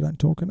people say I don't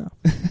talk enough.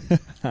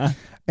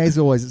 As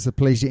always, it's a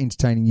pleasure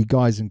entertaining you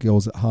guys and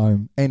girls at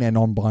home and our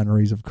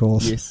non-binaries, of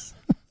course. Yes,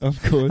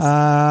 of course.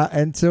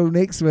 Until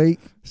next week.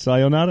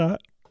 Sayonara.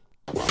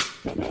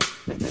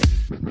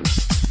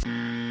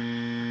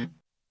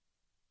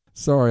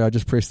 Sorry, I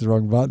just pressed the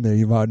wrong button there.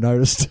 You might have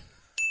noticed.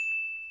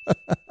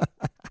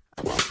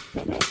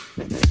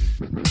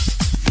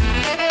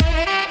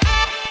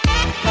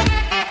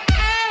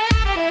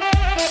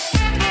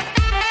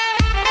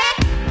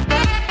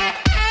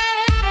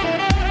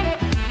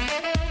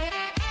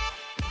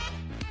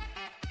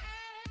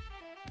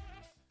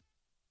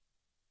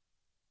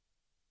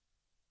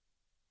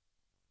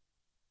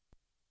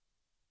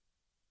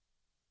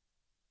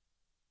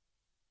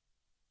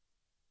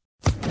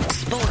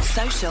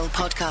 Social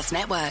Podcast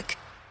Network.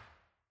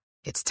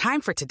 It's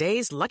time for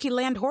today's Lucky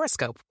Land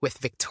horoscope with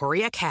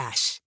Victoria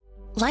Cash.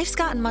 Life's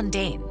gotten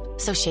mundane,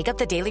 so shake up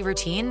the daily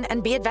routine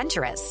and be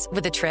adventurous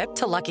with a trip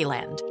to Lucky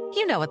Land.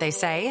 You know what they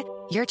say,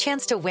 your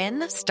chance to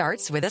win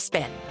starts with a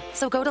spin.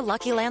 So go to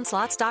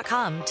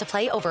LuckyLandSlots.com to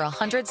play over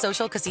 100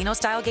 social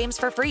casino-style games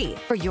for free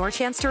for your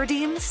chance to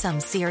redeem some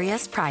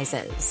serious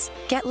prizes.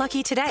 Get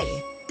lucky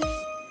today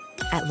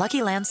at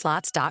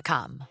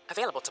LuckyLandSlots.com.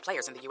 Available to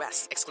players in the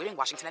U.S., excluding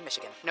Washington and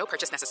Michigan. No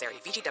purchase necessary.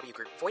 VGW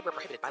Group. Void where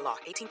prohibited by law.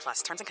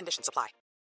 18+. Terms and conditions apply.